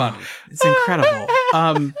really funny. It's incredible.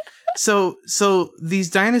 So these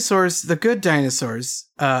dinosaurs, the good dinosaurs,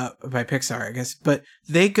 by Pixar, I guess, but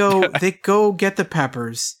they go get the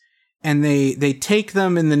peppers, and they take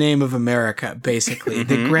them in the name of America. Basically,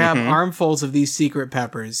 they grab armfuls of these secret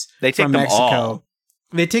peppers from Mexico. All.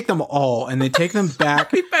 They take them all, and they take them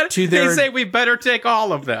back to their. They say we better take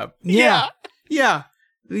all of them. Yeah.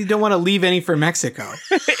 We don't want to leave any for Mexico.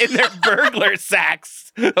 In their burglar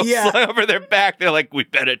sacks. Slung over their back. They're like, we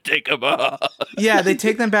better take them all. Yeah, they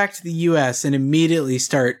take them back to the U.S. and immediately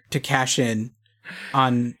start to cash in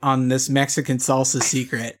on this Mexican salsa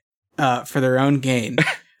secret for their own gain.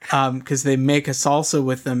 Because they make a salsa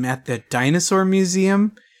with them at the Dinosaur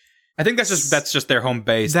Museum. I think that's just their home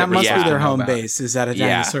base. That must be their home base, is at a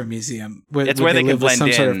dinosaur museum. It's where they can blend some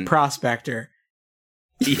in. Sort of prospector.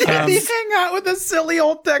 Yeah. He hang out with a silly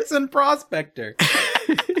old Texan prospector.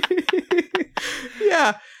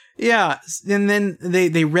 Yeah. And then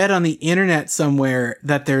they read on the internet somewhere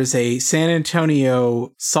that there's a San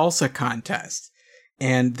Antonio salsa contest,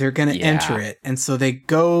 and they're going to enter it. And so they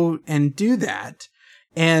go and do that.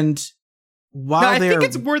 And while I think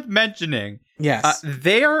it's worth mentioning. Yes.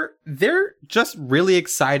 They're just really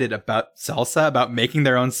excited about salsa, about making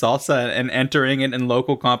their own salsa and entering it in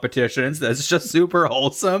local competitions. That's just super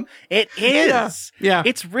wholesome. It is. Yeah.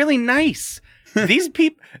 It's really nice.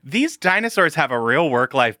 These dinosaurs have a real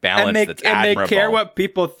work-life balance that's admirable. And they care what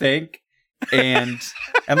people think. And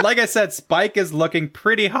like I said, Spike is looking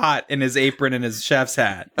pretty hot in his apron and his chef's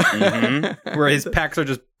hat. Mm-hmm. Where his pecs are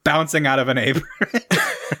just bouncing out of an apron.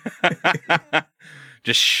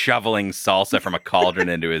 Just shoveling salsa from a cauldron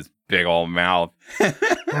into his big old mouth.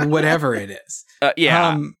 Whatever it is.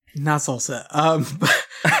 Not salsa.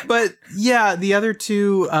 But yeah, the other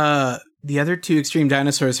two extreme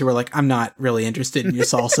dinosaurs who were like, I'm not really interested in your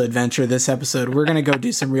salsa adventure this episode. We're going to go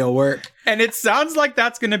do some real work. And it sounds like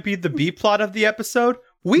that's going to be the B plot of the episode.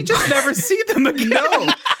 We just never see them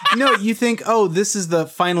again. No, you think, this is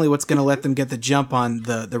finally what's going to let them get the jump on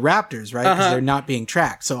the raptors, right? Because they're not being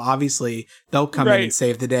tracked. So obviously they'll come in and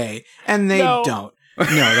save the day. And they don't.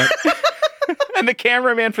 No. And the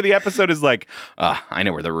cameraman for the episode is like, I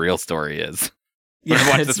know where the real story is. Yeah,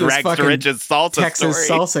 watch this rags to riches salsa Texas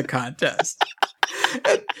story. salsa contest.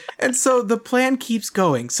 and so the plan keeps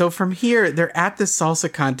going. So from here, they're at the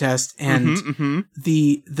salsa contest, and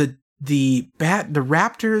the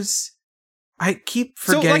raptors. I keep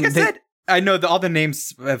forgetting. So, like I said, I know all the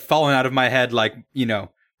names have fallen out of my head, like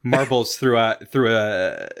marbles through a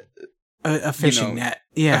fishing net.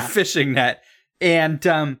 Yeah, a fishing net, and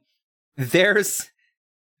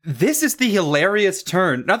This is the hilarious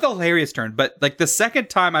turn. Not the hilarious turn, but like the second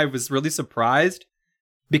time I was really surprised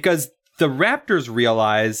because the raptors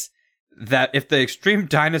realize that if the extreme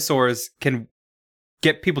dinosaurs can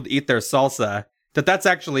get people to eat their salsa, that's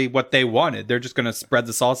actually what they wanted. They're just going to spread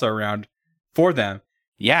the salsa around for them.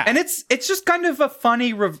 Yeah. And it's just kind of a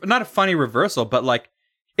funny, not a funny reversal, but like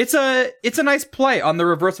it's a nice play on the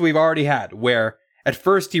reversal we've already had, where at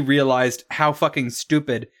first he realized how fucking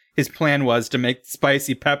stupid his plan was to make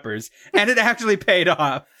spicy peppers, and it actually paid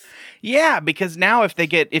off. Yeah, because now if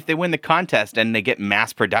they win the contest and they get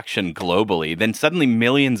mass production globally, then suddenly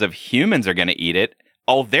millions of humans are going to eat it.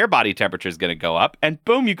 All their body temperature is going to go up, and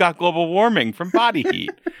boom, you got global warming from body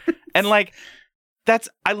heat. And like,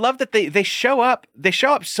 I love that they show up. They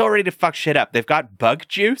show up so ready to fuck shit up. They've got bug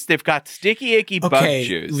juice. They've got sticky, icky bug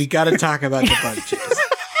juice. We got to talk about the bug juice.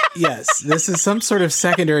 Yes, this is some sort of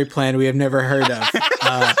secondary plan we have never heard of.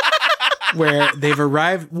 Where they've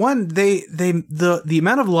arrived. One, the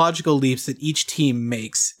amount of logical leaps that each team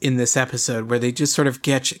makes in this episode, where they just sort of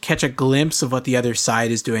catch a glimpse of what the other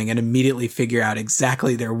side is doing and immediately figure out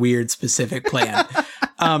exactly their weird specific plan.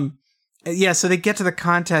 Yeah, so they get to the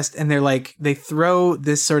contest and they throw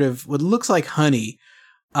this sort of what looks like honey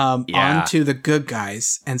onto the good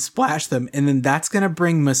guys and splash them, and then that's going to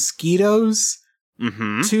bring mosquitoes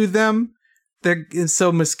to them.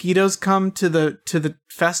 So mosquitoes come to the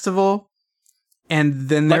festival, and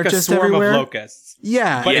then they're like just a swarm everywhere. of locusts.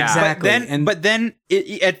 Yeah, exactly. But then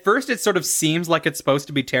at first it sort of seems like it's supposed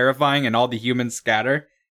to be terrifying and all the humans scatter.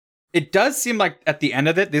 It does seem like at the end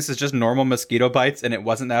of it, this is just normal mosquito bites and it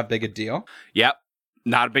wasn't that big a deal. Yep.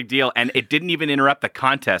 Not a big deal. And it didn't even interrupt the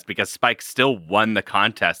contest because Spike still won the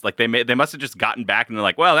contest. Like they must have just gotten back and they're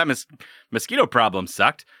like, well, that mosquito problem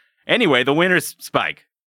sucked. Anyway, the winner's Spike.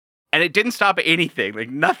 And it didn't stop anything. Like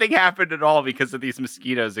nothing happened at all because of these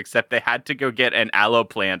mosquitoes, except they had to go get an aloe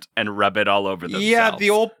plant and rub it all over themselves. Yeah, the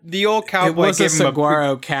old cowboy it was gave a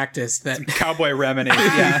saguaro cactus that cowboy remedy.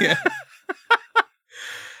 Yeah.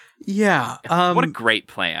 Yeah. What a great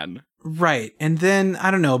plan. Right. And then, I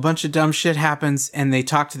don't know, a bunch of dumb shit happens and they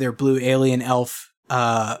talk to their blue alien elf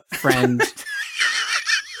friend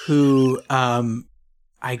who,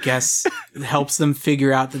 I guess, helps them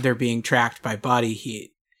figure out that they're being tracked by body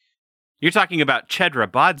heat. You're talking about Chedra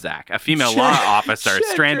Bodzak, a female law officer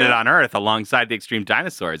stranded on Earth alongside the extreme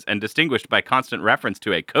dinosaurs and distinguished by constant reference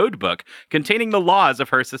to a code book containing the laws of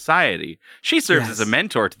her society. She serves as a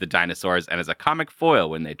mentor to the dinosaurs and as a comic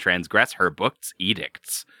foil when they transgress her book's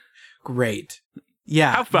edicts. Great.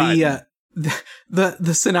 Yeah. How fun.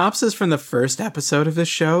 The synopsis from the first episode of this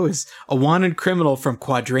show is a wanted criminal from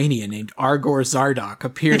Quadrania named Argor Zardock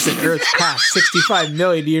appears in Earth's past 65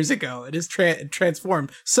 million years ago and has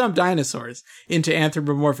transformed some dinosaurs into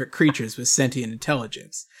anthropomorphic creatures with sentient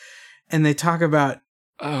intelligence. And they talk about,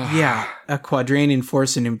 a Quadranian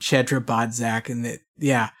force named Chedra Bodzak and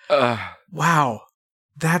wow.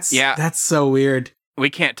 That's so weird. We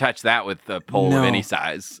can't touch that with a pole of any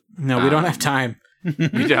size. No, we don't have time.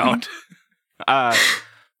 We don't. I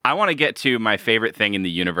want to get to my favorite thing in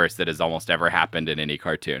the universe that has almost ever happened in any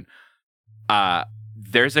cartoon.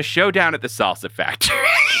 There's a showdown at the Salsa Factory,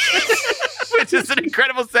 which is an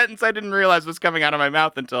incredible sentence I didn't realize was coming out of my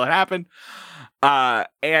mouth until it happened.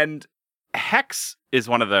 And Hex is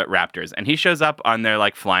one of the raptors, and he shows up on their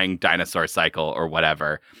like flying dinosaur cycle or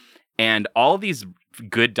whatever. And all these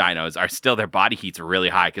good dinos are still, their body heat's really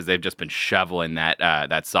high because they've just been shoveling that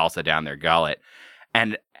salsa down their gullet.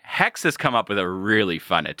 And Hex has come up with a really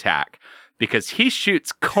fun attack because he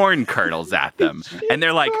shoots corn kernels at them. And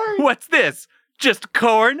they're like, what's this? Just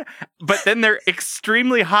corn? But then their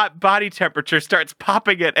extremely hot body temperature starts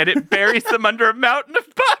popping it and it buries them under a mountain of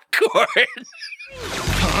popcorn.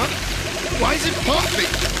 Huh? Why is it popping?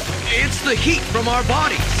 It's the heat from our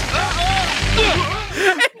bodies.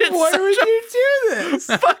 Why would you do this?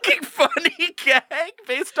 Fucking funny gag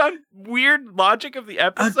based on weird logic of the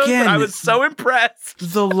episode. Again, I was so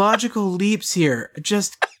impressed. The logical leaps here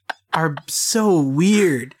just are so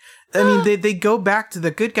weird. I mean, they go back to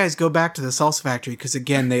the good guys go back to the salsa factory because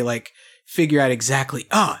again they like figure out exactly.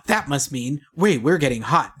 That must mean we're getting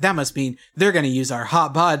hot. That must mean they're going to use our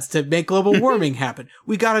hot bods to make global warming happen.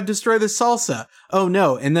 We got to destroy the salsa. Oh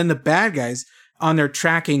no! And then the bad guys on their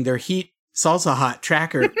tracking their heat. Salsa hot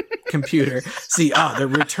tracker computer. See, they're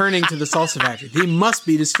returning to the salsa factory. They must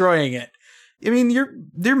be destroying it. I mean,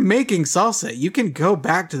 they're making salsa. You can go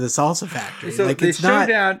back to the salsa factory. So they show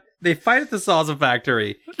down. They fight at the salsa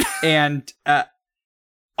factory, and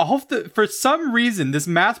for some reason, this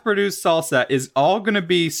mass-produced salsa is all going to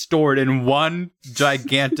be stored in one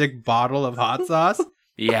gigantic bottle of hot sauce.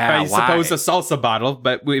 Yeah, I suppose a salsa bottle,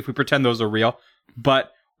 but if we pretend those are real,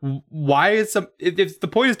 but. Why is if the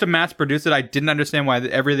point is to mass produce it, I didn't understand why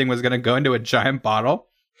everything was going to go into a giant bottle.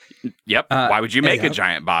 Yep. Why would you make a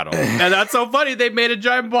giant bottle? And that's so funny. They made a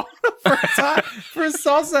giant bottle for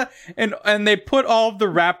salsa, and they put all of the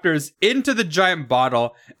raptors into the giant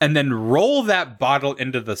bottle and then roll that bottle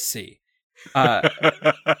into the sea.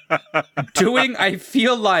 Doing, I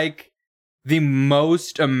feel like, the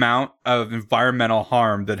most amount of environmental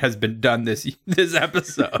harm that has been done this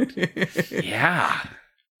episode. Yeah.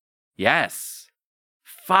 Yes.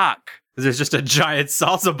 Fuck. There's just a giant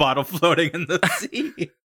salsa bottle floating in the sea.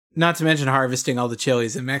 Not to mention harvesting all the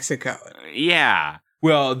chilies in Mexico. Yeah.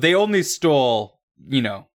 Well, they only stole,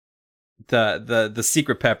 the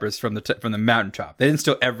secret peppers from the mountaintop. They didn't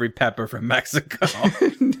steal every pepper from Mexico.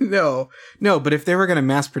 No, but if they were going to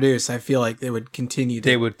mass produce, I feel like they would continue to.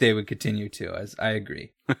 They would continue to. As I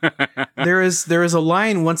agree. There is a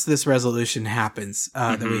line once this resolution happens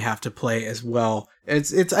that we have to play as well.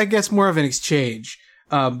 It's I guess more of an exchange.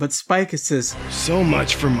 But Spike says, "So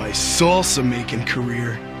much for my salsa making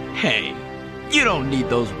career." Hey, you don't need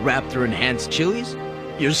those raptor enhanced chilies.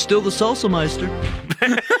 You're still the salsa meister.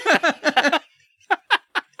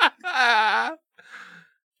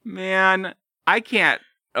 Man, I can't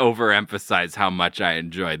overemphasize how much I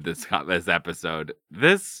enjoyed this episode.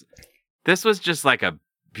 This was just like a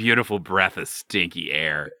beautiful breath of stinky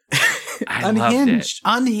air. I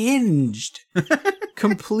Unhinged.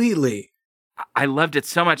 Completely. I loved it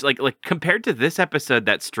so much. Like compared to this episode,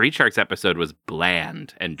 that Street Sharks episode was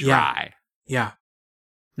bland and dry. Yeah.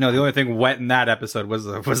 No, the only thing wet in that episode was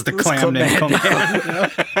the clam named Command.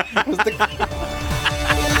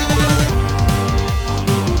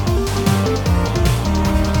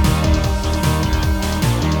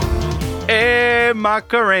 Hey,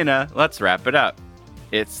 Macarena. Let's wrap it up.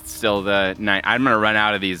 It's still the night. I'm going to run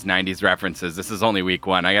out of these 90s references. This is only week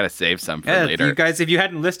 1. I got to save some for later. You guys, if you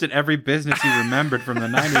hadn't listed every business you remembered from the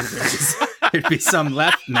 90s, there'd be some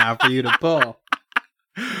left now for you to pull.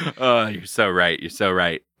 Oh, you're so right. You're so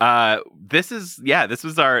right. This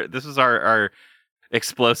was our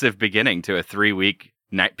explosive beginning to a 3-week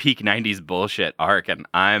peak 90s bullshit arc, and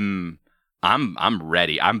I'm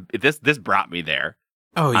ready. This brought me there.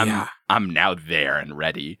 Oh yeah. I'm now there and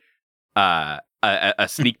ready. A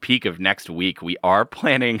sneak peek of next week. We are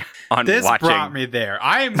planning on this watching. This brought me there.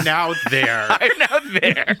 I am now there. I'm now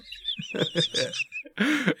there.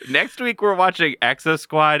 Next week, we're watching Exo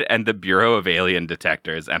Squad and the Bureau of Alien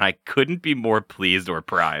Detectors, and I couldn't be more pleased or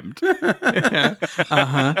primed.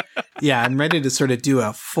 Uh-huh. Yeah, I'm ready to sort of do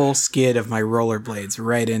a full skid of my rollerblades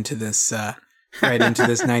right into this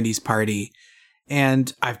 90s party.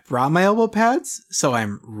 And I've brought my elbow pads, so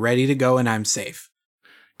I'm ready to go and I'm safe.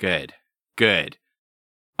 Good. We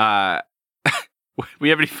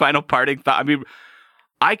have any final parting thought? I mean,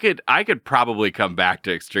 I could probably come back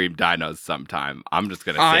to Extreme Dinos sometime. I'm just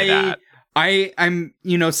gonna say that. I'm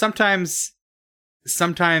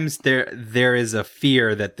sometimes there is a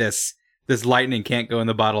fear that this lightning can't go in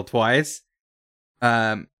the bottle twice.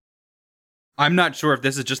 I'm not sure if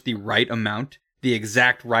this is just the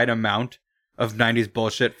exact right amount of 90s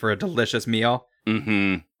bullshit for a delicious meal.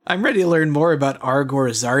 Mm-hmm. I'm ready to learn more about Argor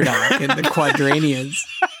Zardock and the Quadranians.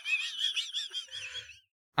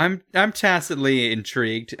 I'm tacitly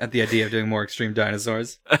intrigued at the idea of doing more Extreme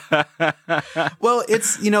Dinosaurs. Well,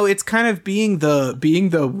 it's kind of being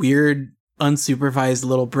the weird, unsupervised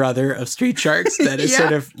little brother of Street Sharks that is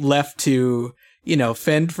sort of left to,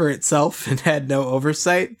 fend for itself and had no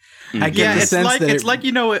oversight. I get the sense that it's like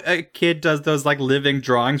a kid does those like living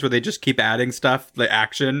drawings where they just keep adding stuff, like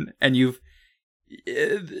action, and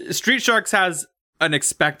Street Sharks has an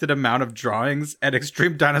expected amount of drawings, and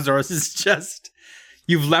Extreme Dinosaurs is just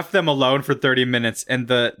you've left them alone for 30 minutes, and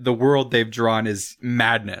the world they've drawn is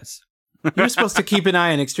madness. You're supposed to keep an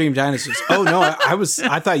eye on Extreme Dinosaurs. Oh no, I was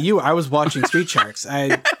watching Street Sharks.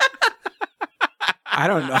 I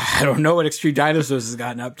don't know what Extreme Dinosaurs has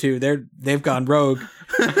gotten up to. They've gone rogue.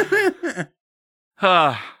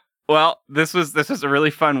 Well, this was a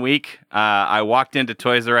really fun week. I walked into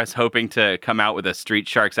Toys R Us hoping to come out with a Street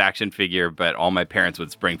Sharks action figure, but all my parents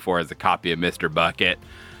would spring for is a copy of Mr. Bucket.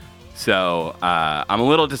 So I'm a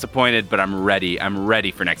little disappointed, but I'm ready. I'm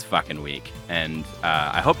ready for next fucking week. And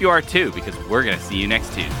I hope you are too, because we're going to see you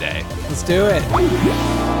next Tuesday. Let's do it.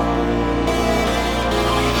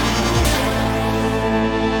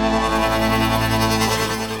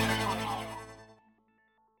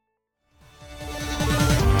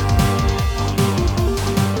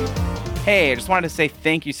 Hey, I just wanted to say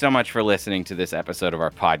thank you so much for listening to this episode of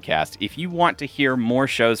our podcast. If you want to hear more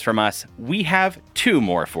shows from us, we have 2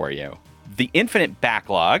 more for you. The Infinite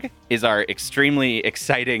Backlog is our extremely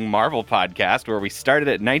exciting Marvel podcast where we started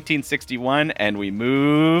at 1961 and we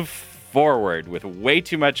move forward with way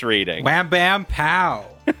too much reading. Wham, bam, pow.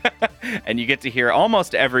 And you get to hear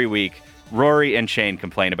almost every week Rory and Shane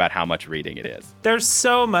complain about how much reading it is. There's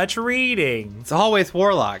so much reading. It's always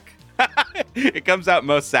Warlock. It comes out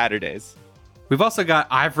most Saturdays. We've also got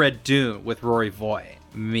I've Read Dune with Rory Voy.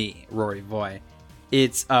 Me, Rory Voy.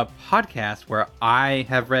 It's a podcast where I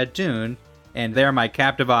have read Dune, and they're my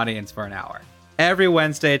captive audience for an hour. Every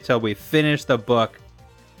Wednesday till we finish the book,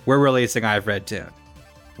 we're releasing I've Read Dune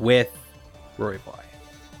with Rory Voy.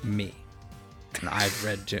 Me. And I've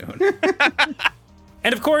Read Dune.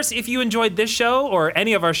 And of course, if you enjoyed this show or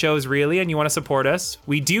any of our shows really and you want to support us,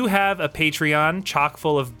 we do have a Patreon chock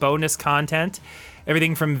full of bonus content.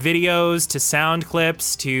 Everything from videos to sound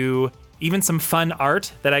clips to even some fun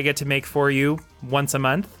art that I get to make for you once a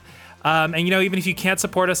month. And even if you can't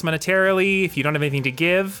support us monetarily, if you don't have anything to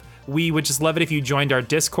give, we would just love it if you joined our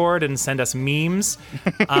Discord and send us memes.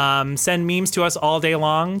 Send memes to us all day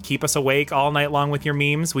long. Keep us awake all night long with your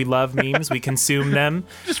memes. We love memes. We consume them.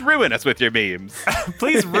 Just ruin us with your memes.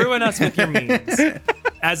 Please ruin us with your memes.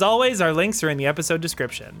 As always, our links are in the episode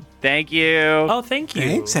description. Thank you. Oh, thank you.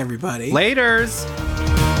 Thanks, everybody. Laters.